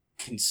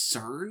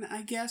concern,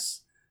 I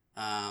guess.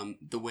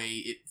 The way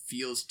it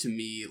feels to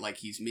me like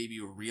he's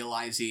maybe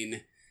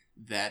realizing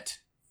that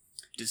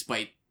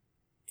despite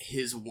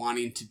his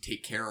wanting to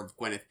take care of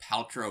Gwyneth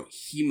Paltrow,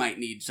 he might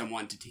need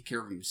someone to take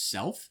care of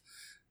himself.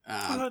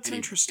 That's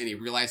interesting. And he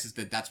realizes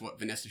that that's what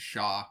Vanessa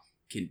Shaw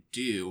can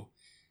do.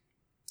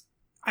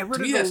 I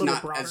read it a little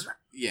broader.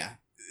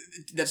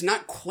 That's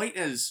not quite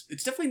as...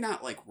 It's definitely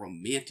not, like,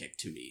 romantic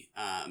to me.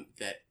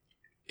 That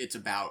it's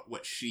about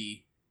what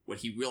he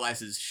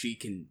realizes she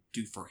can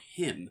do for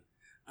him,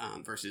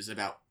 versus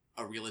about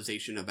a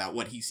realization about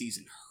what he sees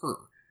in her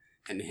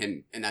and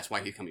him, and that's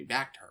why he's coming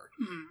back to her.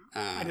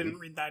 I didn't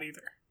read that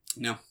either.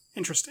 No.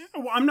 Interesting.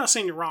 Well, I'm not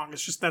saying you're wrong.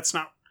 It's just that's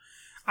not...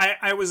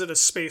 I was at a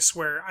space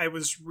where I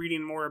was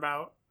reading more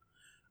about...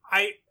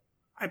 I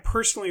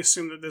personally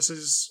assume that this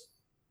is...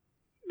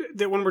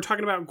 That when we're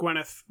talking about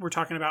Gwyneth, we're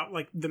talking about,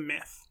 like, the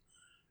myth.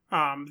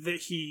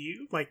 That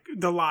he... Like,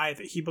 the lie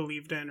that he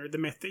believed in, or the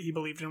myth that he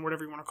believed in,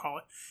 whatever you want to call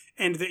it.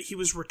 And that he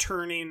was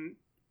returning...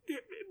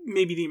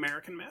 Maybe the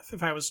American myth,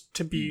 if I was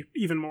to be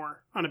even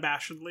more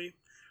unabashedly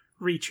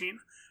reaching.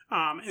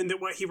 And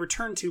that what he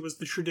returned to was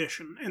the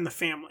tradition and the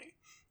family.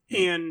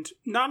 And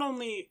not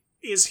only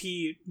is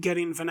he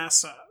getting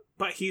Vanessa,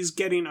 but he's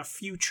getting a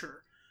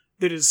future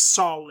that is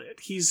solid.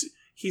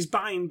 He's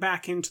buying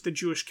back into the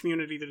Jewish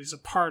community that he's a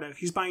part of.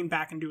 He's buying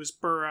back into his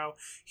borough.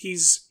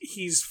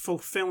 He's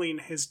fulfilling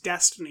his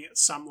destiny at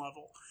some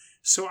level.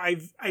 So I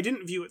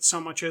didn't view it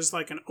so much as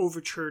like an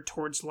overture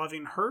towards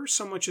loving her,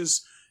 so much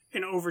as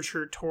an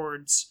overture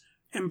towards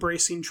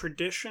embracing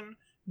tradition,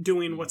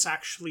 doing what's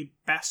actually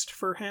best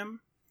for him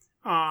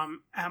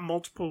at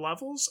multiple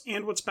levels,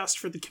 and what's best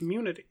for the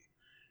community.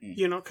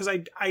 You know, because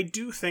I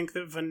do think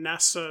that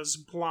Vanessa's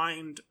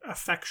blind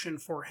affection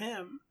for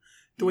him,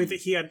 the way that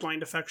he had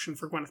blind affection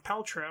for Gwyneth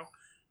Paltrow,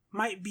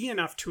 might be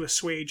enough to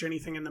assuage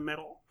anything in the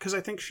middle. Because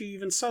I think she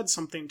even said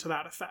something to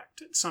that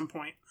effect at some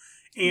point.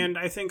 And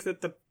I think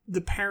that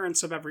the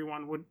parents of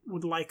everyone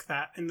would like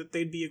that, and that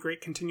they'd be a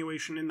great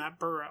continuation in that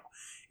borough.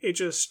 It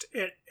just,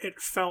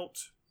 it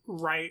felt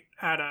right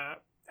at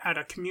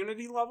a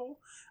community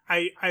level.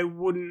 I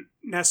wouldn't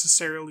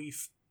necessarily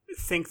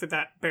think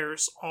that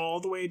bears all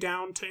the way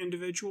down to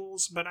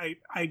individuals, but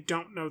I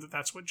don't know that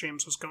that's what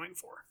James was going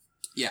for.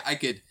 Yeah, I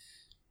can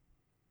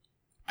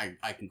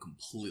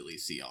completely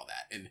see all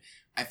that. And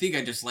I think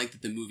I just like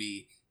that the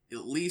movie,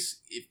 at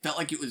least, it felt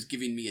like it was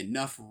giving me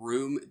enough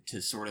room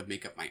to sort of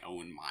make up my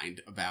own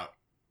mind about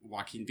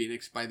Joaquin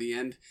Phoenix by the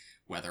end,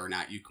 whether or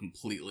not you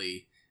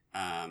completely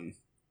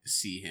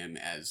see him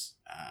as,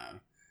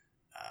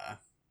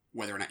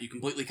 whether or not you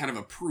completely kind of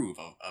approve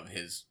of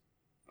his...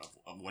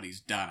 Of what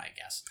he's done, I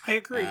guess. I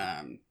agree.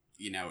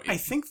 You know, I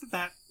think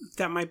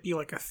that might be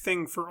like a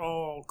thing for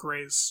all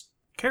Gray's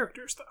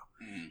characters, though,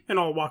 and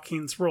all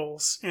Joaquin's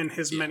roles in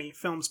his many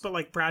films. But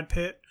like Brad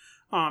Pitt,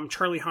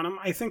 Charlie Hunnam,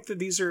 I think that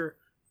these are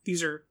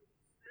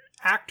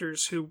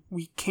actors who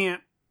we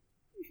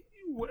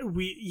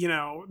you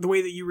know, the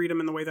way that you read them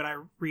and the way that I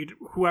read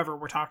whoever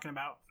we're talking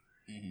about,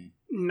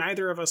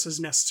 neither of us is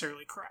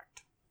necessarily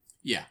correct.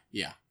 Yeah.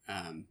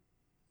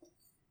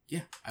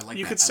 Yeah, I like that.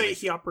 You could say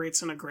he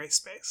operates in a gray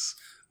space.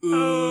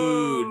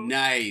 Ooh,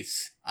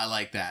 nice. I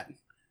like that.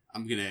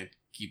 I'm going to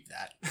keep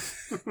that.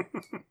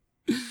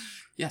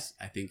 Yes,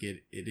 I think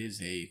it is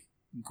a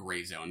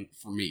gray zone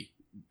for me,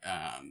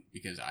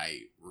 because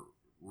I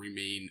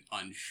remain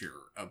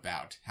unsure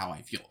about how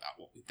I feel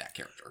about that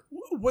character.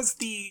 Was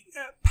the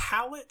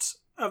palette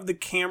of the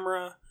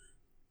camera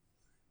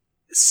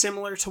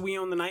similar to We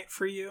Own the Night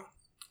for you?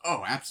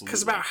 Oh, absolutely.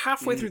 Because about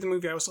halfway through the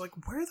movie, I was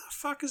like, where the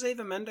fuck is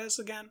Eva Mendes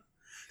again?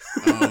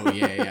 Oh,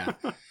 yeah.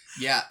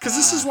 Because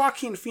this is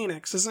Joaquin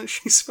Phoenix. Isn't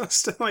she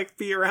supposed to, like,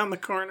 be around the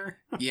corner?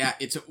 Yeah,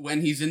 it's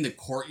when he's in the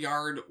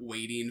courtyard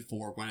waiting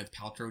for Gwyneth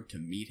Paltrow to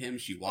meet him.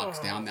 She walks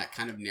down that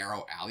kind of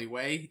narrow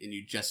alleyway, and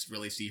you just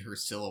really see her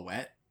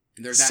silhouette.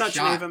 And there's that Such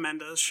shot. an Eva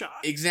Mendes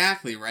shot.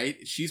 Exactly,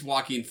 right? She's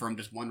walking from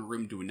just one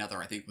room to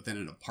another, I think, within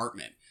an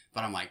apartment.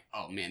 But I'm like,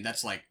 oh, man,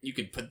 that's like, you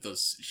could put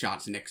those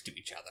shots next to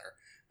each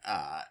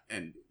other.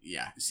 And,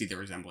 yeah, see the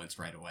resemblance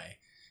right away.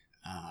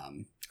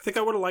 I think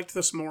I would have liked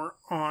this more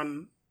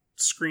on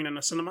screen in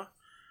a cinema.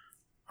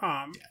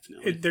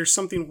 Definitely. There's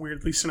something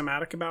weirdly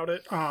cinematic about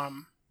it.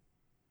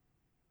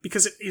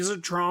 because it is a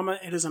drama,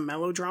 it is a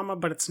melodrama,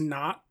 but it's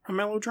not a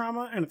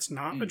melodrama, and it's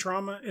not a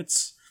drama.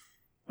 It's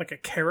like a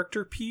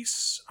character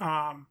piece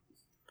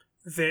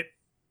that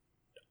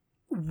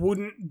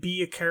wouldn't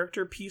be a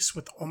character piece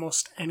with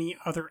almost any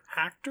other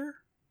actor.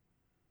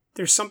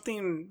 There's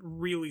something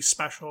really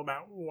special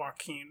about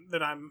Joaquin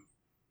that I'm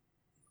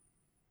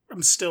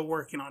still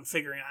working on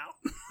figuring out.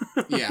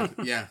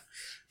 Yeah.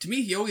 To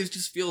me, he always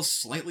just feels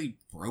slightly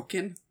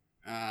broken,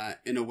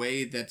 in a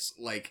way that's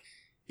like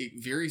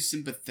very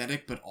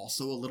sympathetic, but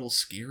also a little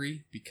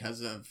scary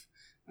because of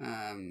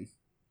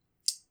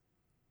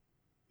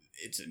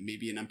it's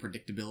maybe an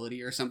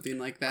unpredictability or something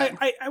like that.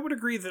 I would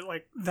agree that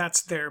like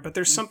that's there, but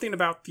there's something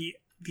about the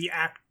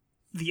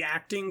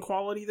acting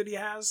quality that he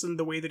has and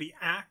the way that he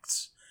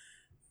acts.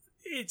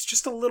 It's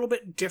just a little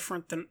bit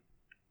different than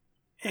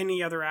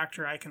any other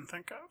actor I can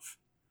think of.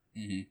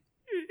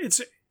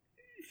 Mm-hmm.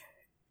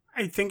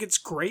 I think it's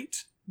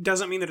great.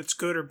 Doesn't mean that it's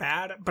good or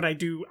bad, but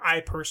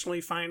I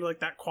personally find like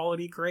that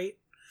quality great.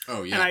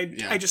 Oh yeah.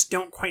 And I just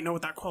don't quite know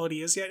what that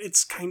quality is yet.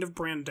 It's kind of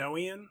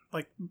Brandoian,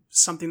 like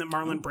something that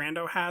Marlon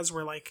Brando has,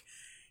 where like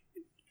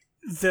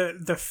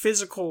the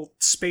physical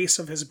space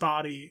of his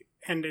body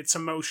and its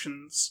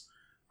emotions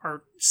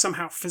are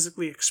somehow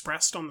physically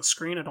expressed on the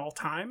screen at all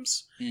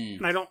times.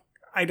 And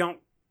I don't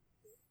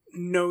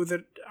know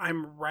that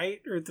I'm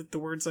right or that the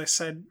words I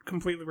said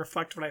completely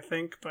reflect what I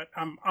think, but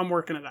I'm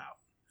working it out.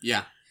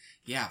 Yeah.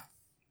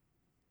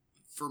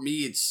 For me,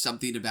 it's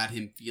something about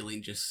him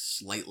feeling just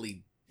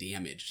slightly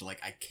damaged. Like,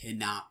 I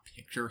cannot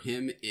picture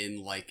him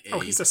in like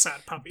he's a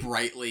sad puppy.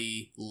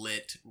 Brightly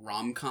lit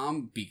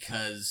rom-com,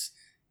 because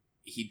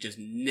he just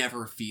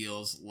never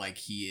feels like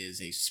he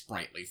is a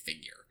sprightly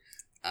figure.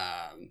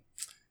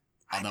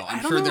 Although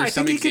I'm sure there's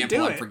some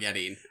example I'm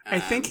forgetting. I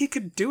think he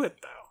could do it,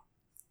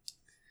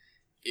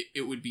 though.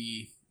 It would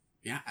be,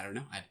 I don't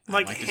know. I'd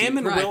like to him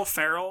and try. Will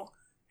Ferrell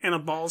in a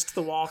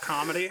balls-to-the-wall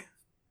comedy.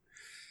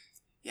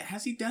 Yeah,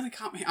 has he done a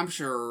comedy? I'm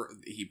sure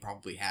he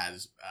probably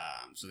has.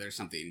 So there's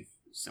something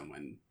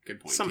someone could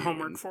point to. Some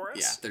homework for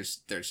us. Yeah,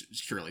 there's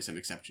surely some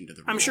exception to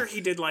the rule. I'm sure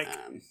he did like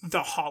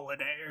The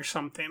Holiday or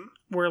something,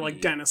 where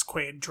like Dennis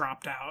Quaid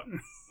dropped out and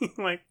he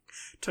like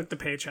took the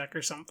paycheck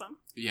or something.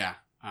 Yeah.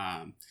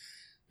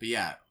 But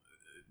yeah,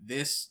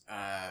 this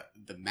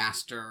The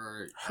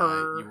Master,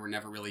 Her, You Were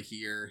Never Really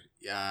Here.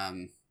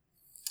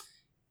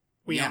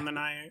 We Own the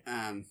Night.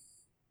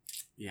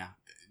 Yeah.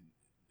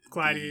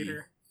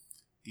 Gladiator.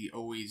 The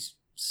always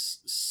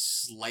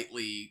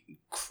slightly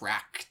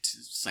cracked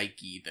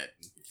psyche that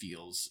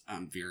feels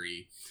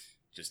very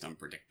just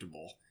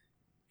unpredictable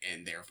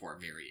and therefore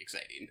very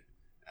exciting.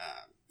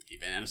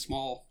 Even in a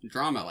small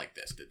drama like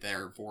this, that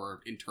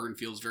therefore in turn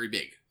feels very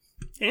big.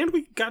 And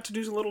we got to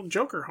do a little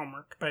Joker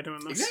homework by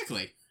doing this.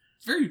 Exactly.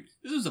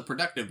 This was a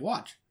productive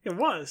watch. It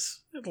was.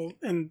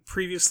 And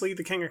previously,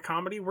 The King of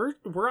Comedy, we're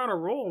on a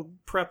roll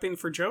prepping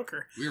for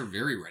Joker. We are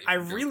very ready. I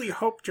really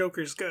hope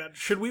Joker's good.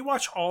 Should we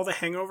watch all the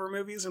Hangover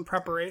movies in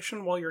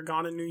preparation while you're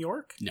gone in New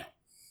York? No.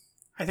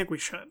 I think we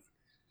should.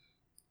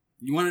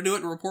 You want to do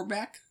it and report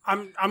back?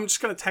 I'm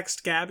just gonna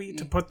text Gabby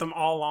to put them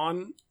all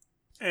on,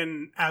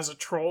 and as a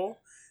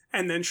troll,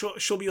 and then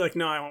she'll be like,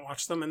 no, I won't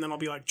watch them, and then I'll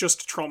be like,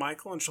 just to troll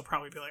Michael, and she'll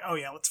probably be like, oh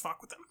yeah, let's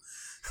fuck with him.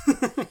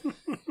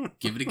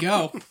 Give it a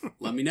go.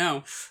 Let me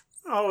know.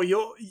 Oh,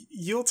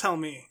 you'll tell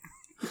me.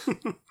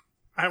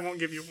 I won't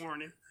give you a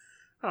warning.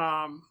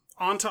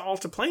 On to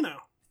Altiplano.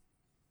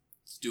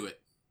 Let's do it.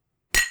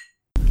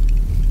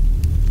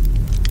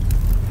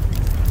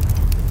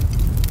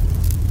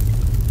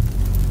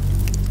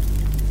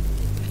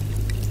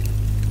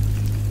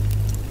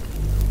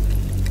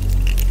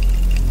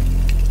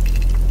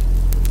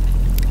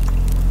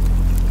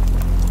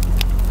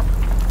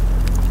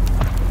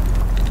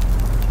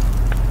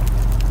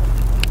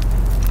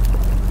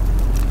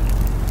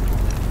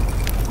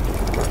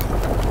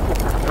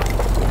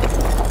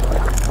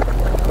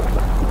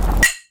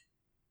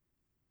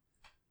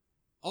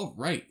 All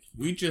right,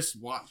 we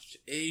just watched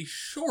a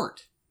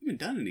short. We haven't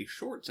done any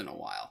shorts in a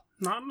while.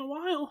 Not in a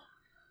while.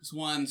 This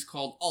one's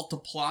called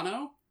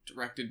Altiplano,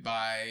 directed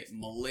by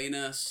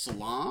Milena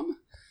Salam.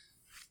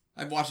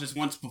 I've watched this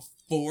once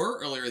before,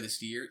 earlier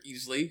this year.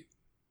 Easily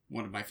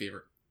one of my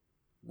favorite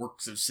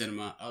works of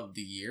cinema of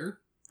the year.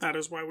 That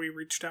is why we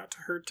reached out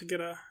to her to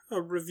get a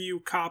review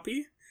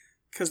copy,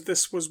 because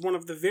this was one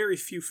of the very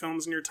few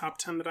films in your top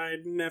 10 that I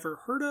had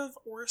never heard of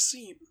or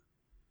seen.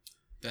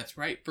 That's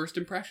right, first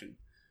impression.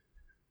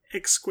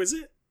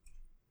 Exquisite.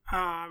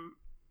 I've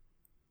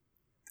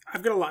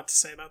got a lot to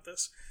say about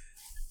this.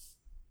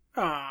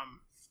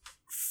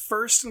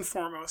 First and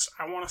foremost,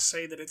 I want to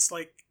say that it's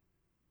like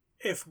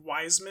if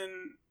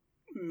Wiseman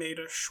made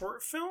a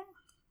short film,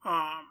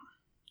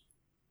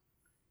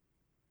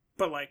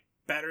 but like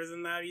better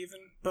than that even.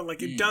 But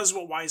like it does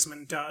what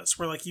Wiseman does,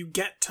 where like you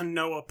get to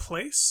know a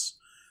place,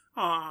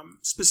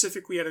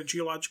 specifically at a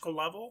geological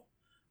level.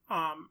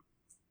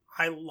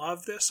 I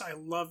love this. I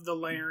love the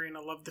layering. I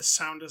love the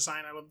sound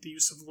design. I love the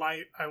use of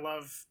light. I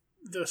love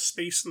the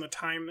space and the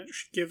time that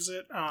she gives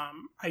it.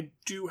 I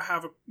do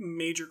have a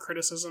major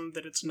criticism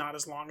that it's not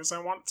as long as I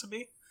want it to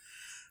be.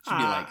 Should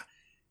be like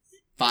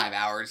 5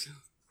 hours.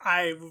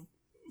 I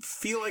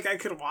feel like I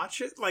could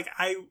watch it. Like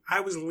I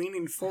was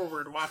leaning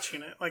forward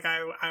watching it. Like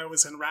I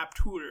was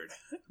enraptured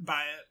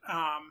by it.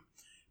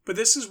 But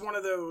this is one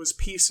of those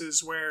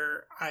pieces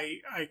where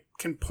I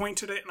can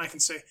point at it and I can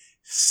say,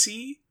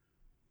 see,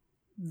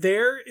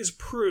 there is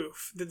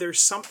proof that there's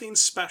something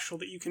special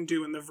that you can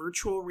do in the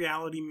virtual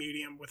reality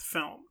medium with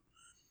film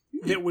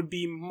that would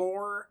be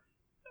more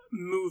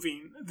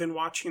moving than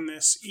watching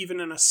this even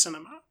in a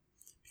cinema.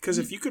 Because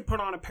if you could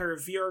put on a pair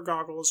of VR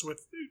goggles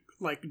with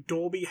like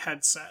Dolby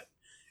headset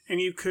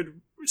and you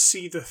could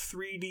see the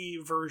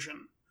 3D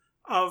version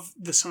of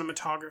the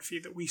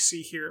cinematography that we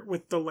see here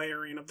with the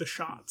layering of the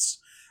shots,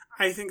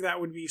 I think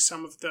that would be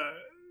some of the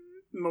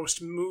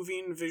most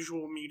moving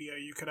visual media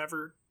you could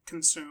ever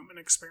consume and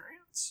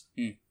experience.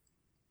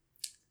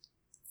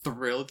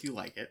 Thrilled you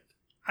like it.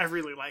 I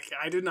really like it.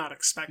 I did not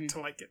expect to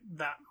like it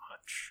that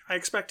much. I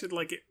expected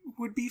like it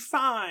would be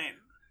fine.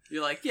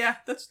 You're like, yeah,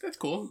 that's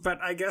cool. But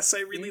I guess I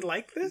really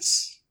like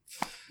this.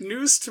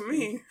 News to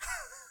me.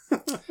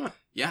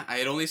 Yeah, I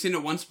had only seen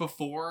it once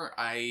before.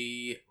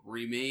 I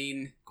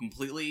remain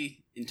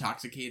completely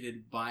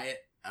intoxicated by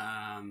it.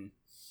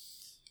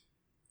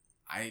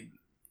 I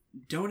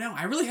don't know.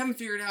 I really haven't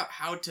figured out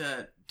how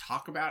to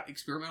talk about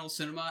experimental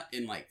cinema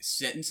in like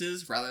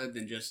sentences rather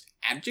than just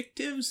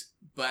adjectives,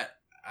 but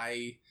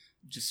I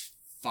just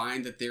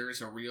find that there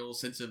is a real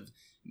sense of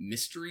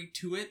mystery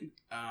to it.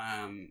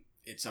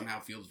 It somehow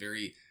feels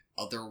very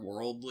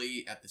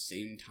otherworldly at the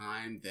same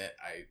time that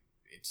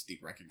it's the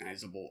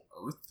recognizable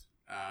Earth.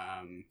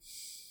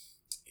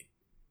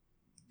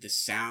 The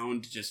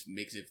sound just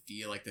makes it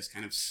feel like this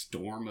kind of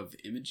storm of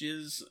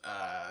images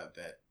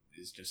that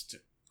is just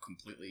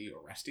completely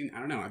arresting. I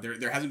don't know.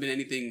 There hasn't been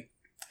anything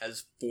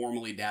as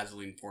formally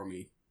dazzling for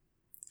me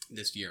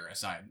this year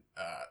aside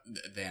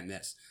than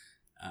this.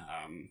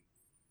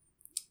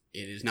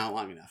 It is not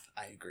long enough.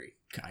 I agree.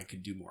 I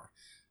could do more.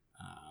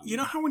 You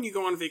know how when you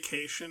go on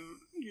vacation,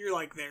 you're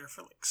like there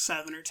for like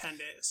 7 or 10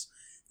 days,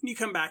 and you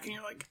come back and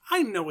you're like,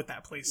 I know what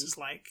that place is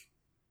like.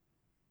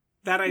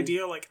 That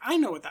idea, like, I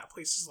know what that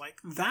place is like.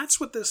 That's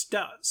what this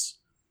does.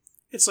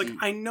 It's like,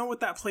 I know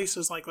what that place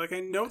is like. Like, I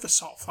know the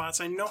salt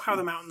flats. I know how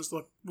the mountains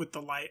look with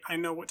the light. I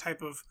know what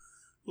type of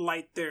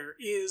light there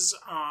is.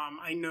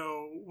 I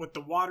know what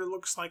the water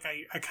looks like.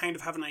 I kind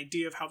of have an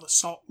idea of how the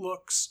salt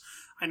looks.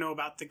 I know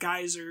about the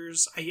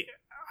geysers.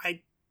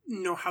 I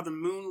know how the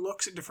moon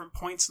looks at different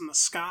points in the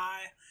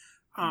sky.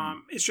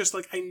 It's just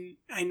like,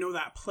 I know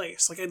that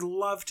place. Like, I'd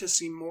love to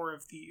see more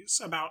of these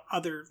about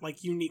other,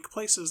 like, unique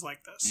places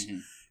like this.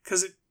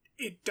 Because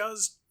it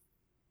does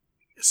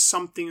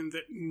something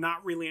that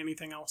not really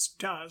anything else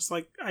does.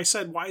 Like I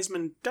said,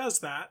 Wiseman does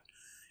that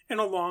in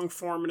a long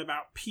form and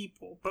about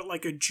people, but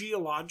like a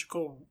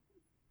geological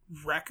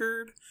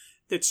record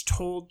that's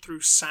told through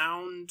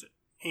sound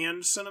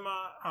and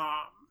cinema,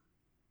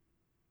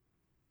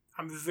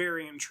 I'm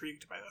very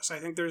intrigued by this. I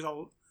think there's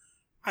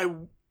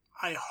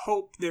I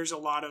hope there's a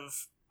lot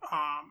of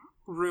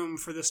room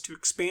for this to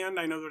expand.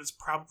 I know that it's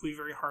probably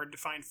very hard to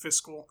find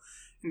fiscal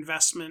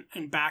investment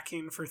and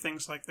backing for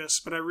things like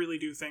this, but I really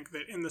do think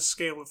that in the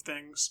scale of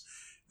things,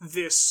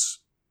 this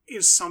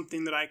is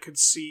something that I could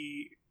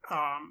see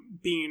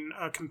being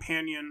a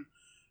companion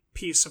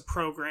piece of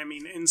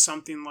programming in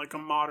something like a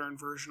modern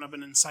version of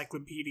an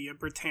Encyclopedia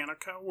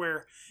Britannica,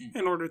 where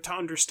in order to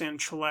understand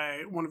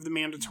Chile, one of the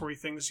mandatory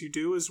things you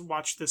do is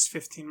watch this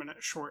 15-minute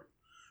short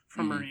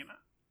from Marina.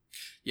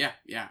 Yeah.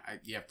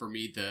 For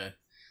me, the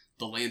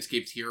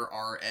landscapes here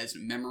are as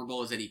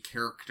memorable as any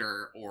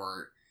character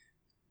or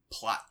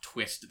plot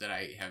twist that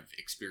I have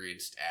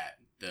experienced at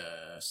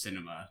the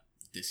cinema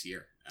this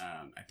year.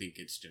 I think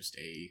it's just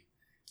a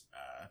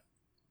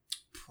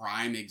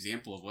prime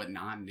example of what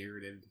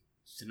non-narrative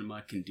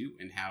cinema can do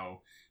and how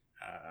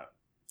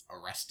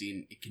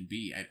arresting it can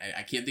be.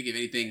 I can't think of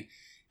anything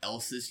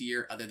else this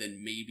year other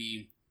than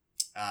maybe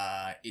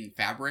In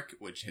Fabric,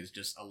 which has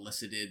just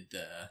elicited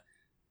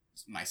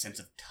my sense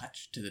of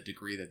touch to the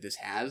degree that this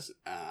has,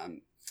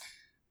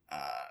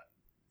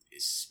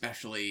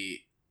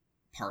 especially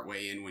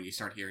partway in when you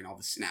start hearing all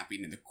the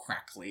snapping and the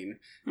crackling,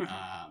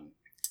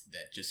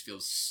 that just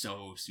feels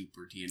so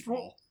super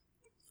D'Angelo.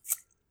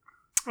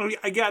 Well,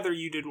 I gather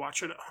you did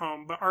watch it at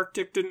home, but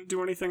Arctic didn't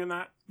do anything in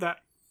that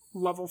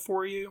level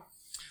for you?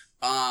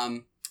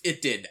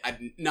 It did.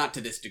 Not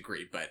to this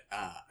degree, but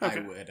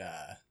okay.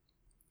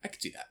 I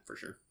could see that for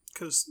sure.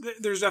 Because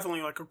there's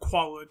definitely like a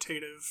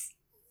qualitative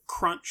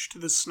crunch to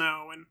the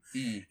snow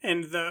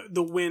and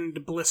the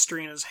wind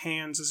blistering his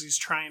hands as he's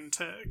trying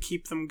to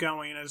keep them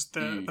going as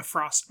the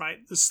frostbite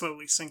is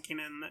slowly sinking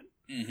in.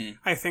 That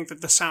I think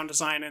that the sound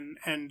design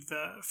and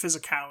the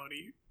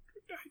physicality,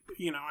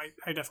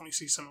 I definitely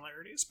see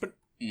similarities, but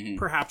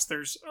perhaps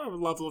there's a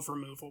level of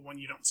removal when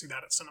you don't see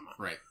that at cinema.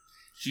 Right.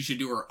 She should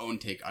do her own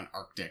take on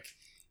Arctic,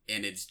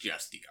 and it's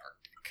just the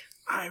Arctic.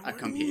 I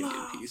would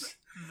love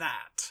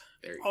that.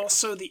 There you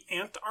also go. The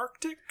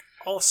Antarctic,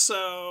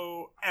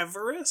 also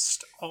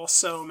Everest,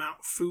 also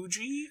Mount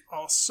Fuji,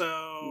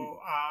 also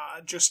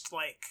just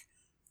like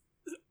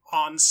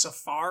on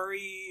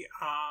safari.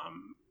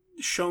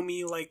 Show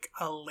me like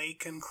a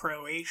lake in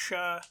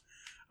Croatia.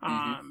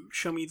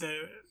 Show me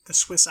the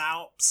Swiss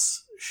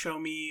Alps. Show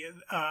me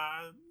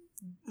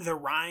the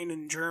Rhine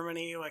in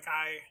Germany. Like,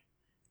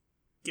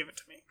 give it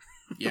to me.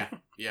 Yeah.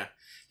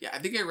 I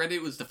think I read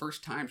it was the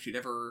first time she'd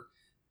ever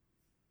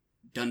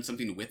done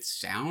something with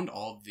sound.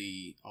 All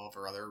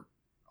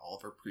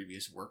of her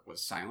previous work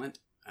was silent.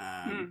 So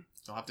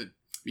I'll have to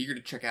be eager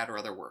to check out her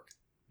other work.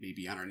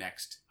 Maybe on our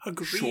next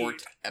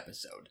short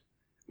episode.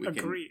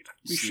 Agreed.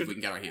 We see if we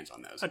can get our hands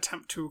on those.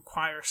 Attempt to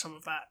acquire some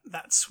of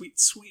that sweet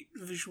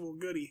visual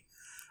goodie.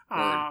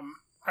 I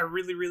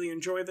really, really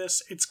enjoy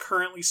this. It's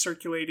currently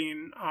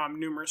circulating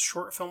numerous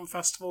short film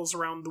festivals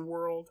around the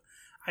world.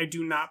 I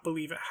do not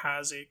believe it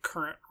has a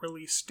current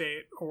release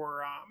date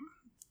or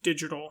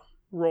digital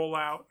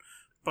rollout,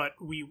 but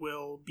we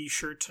will be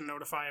sure to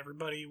notify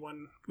everybody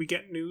when we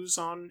get news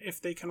on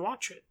if they can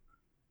watch it.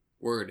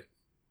 Word.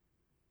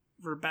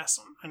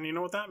 Verbessum. And you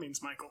know what that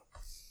means, Michael?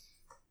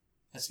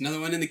 That's another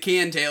one in the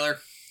can, Taylor.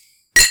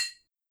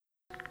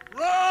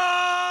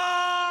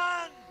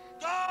 Run!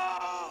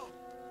 Go!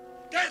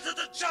 Get to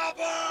the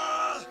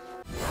chopper!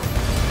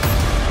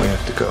 We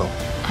have to go.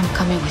 I'm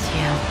coming with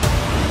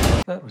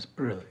you. That was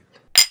brilliant.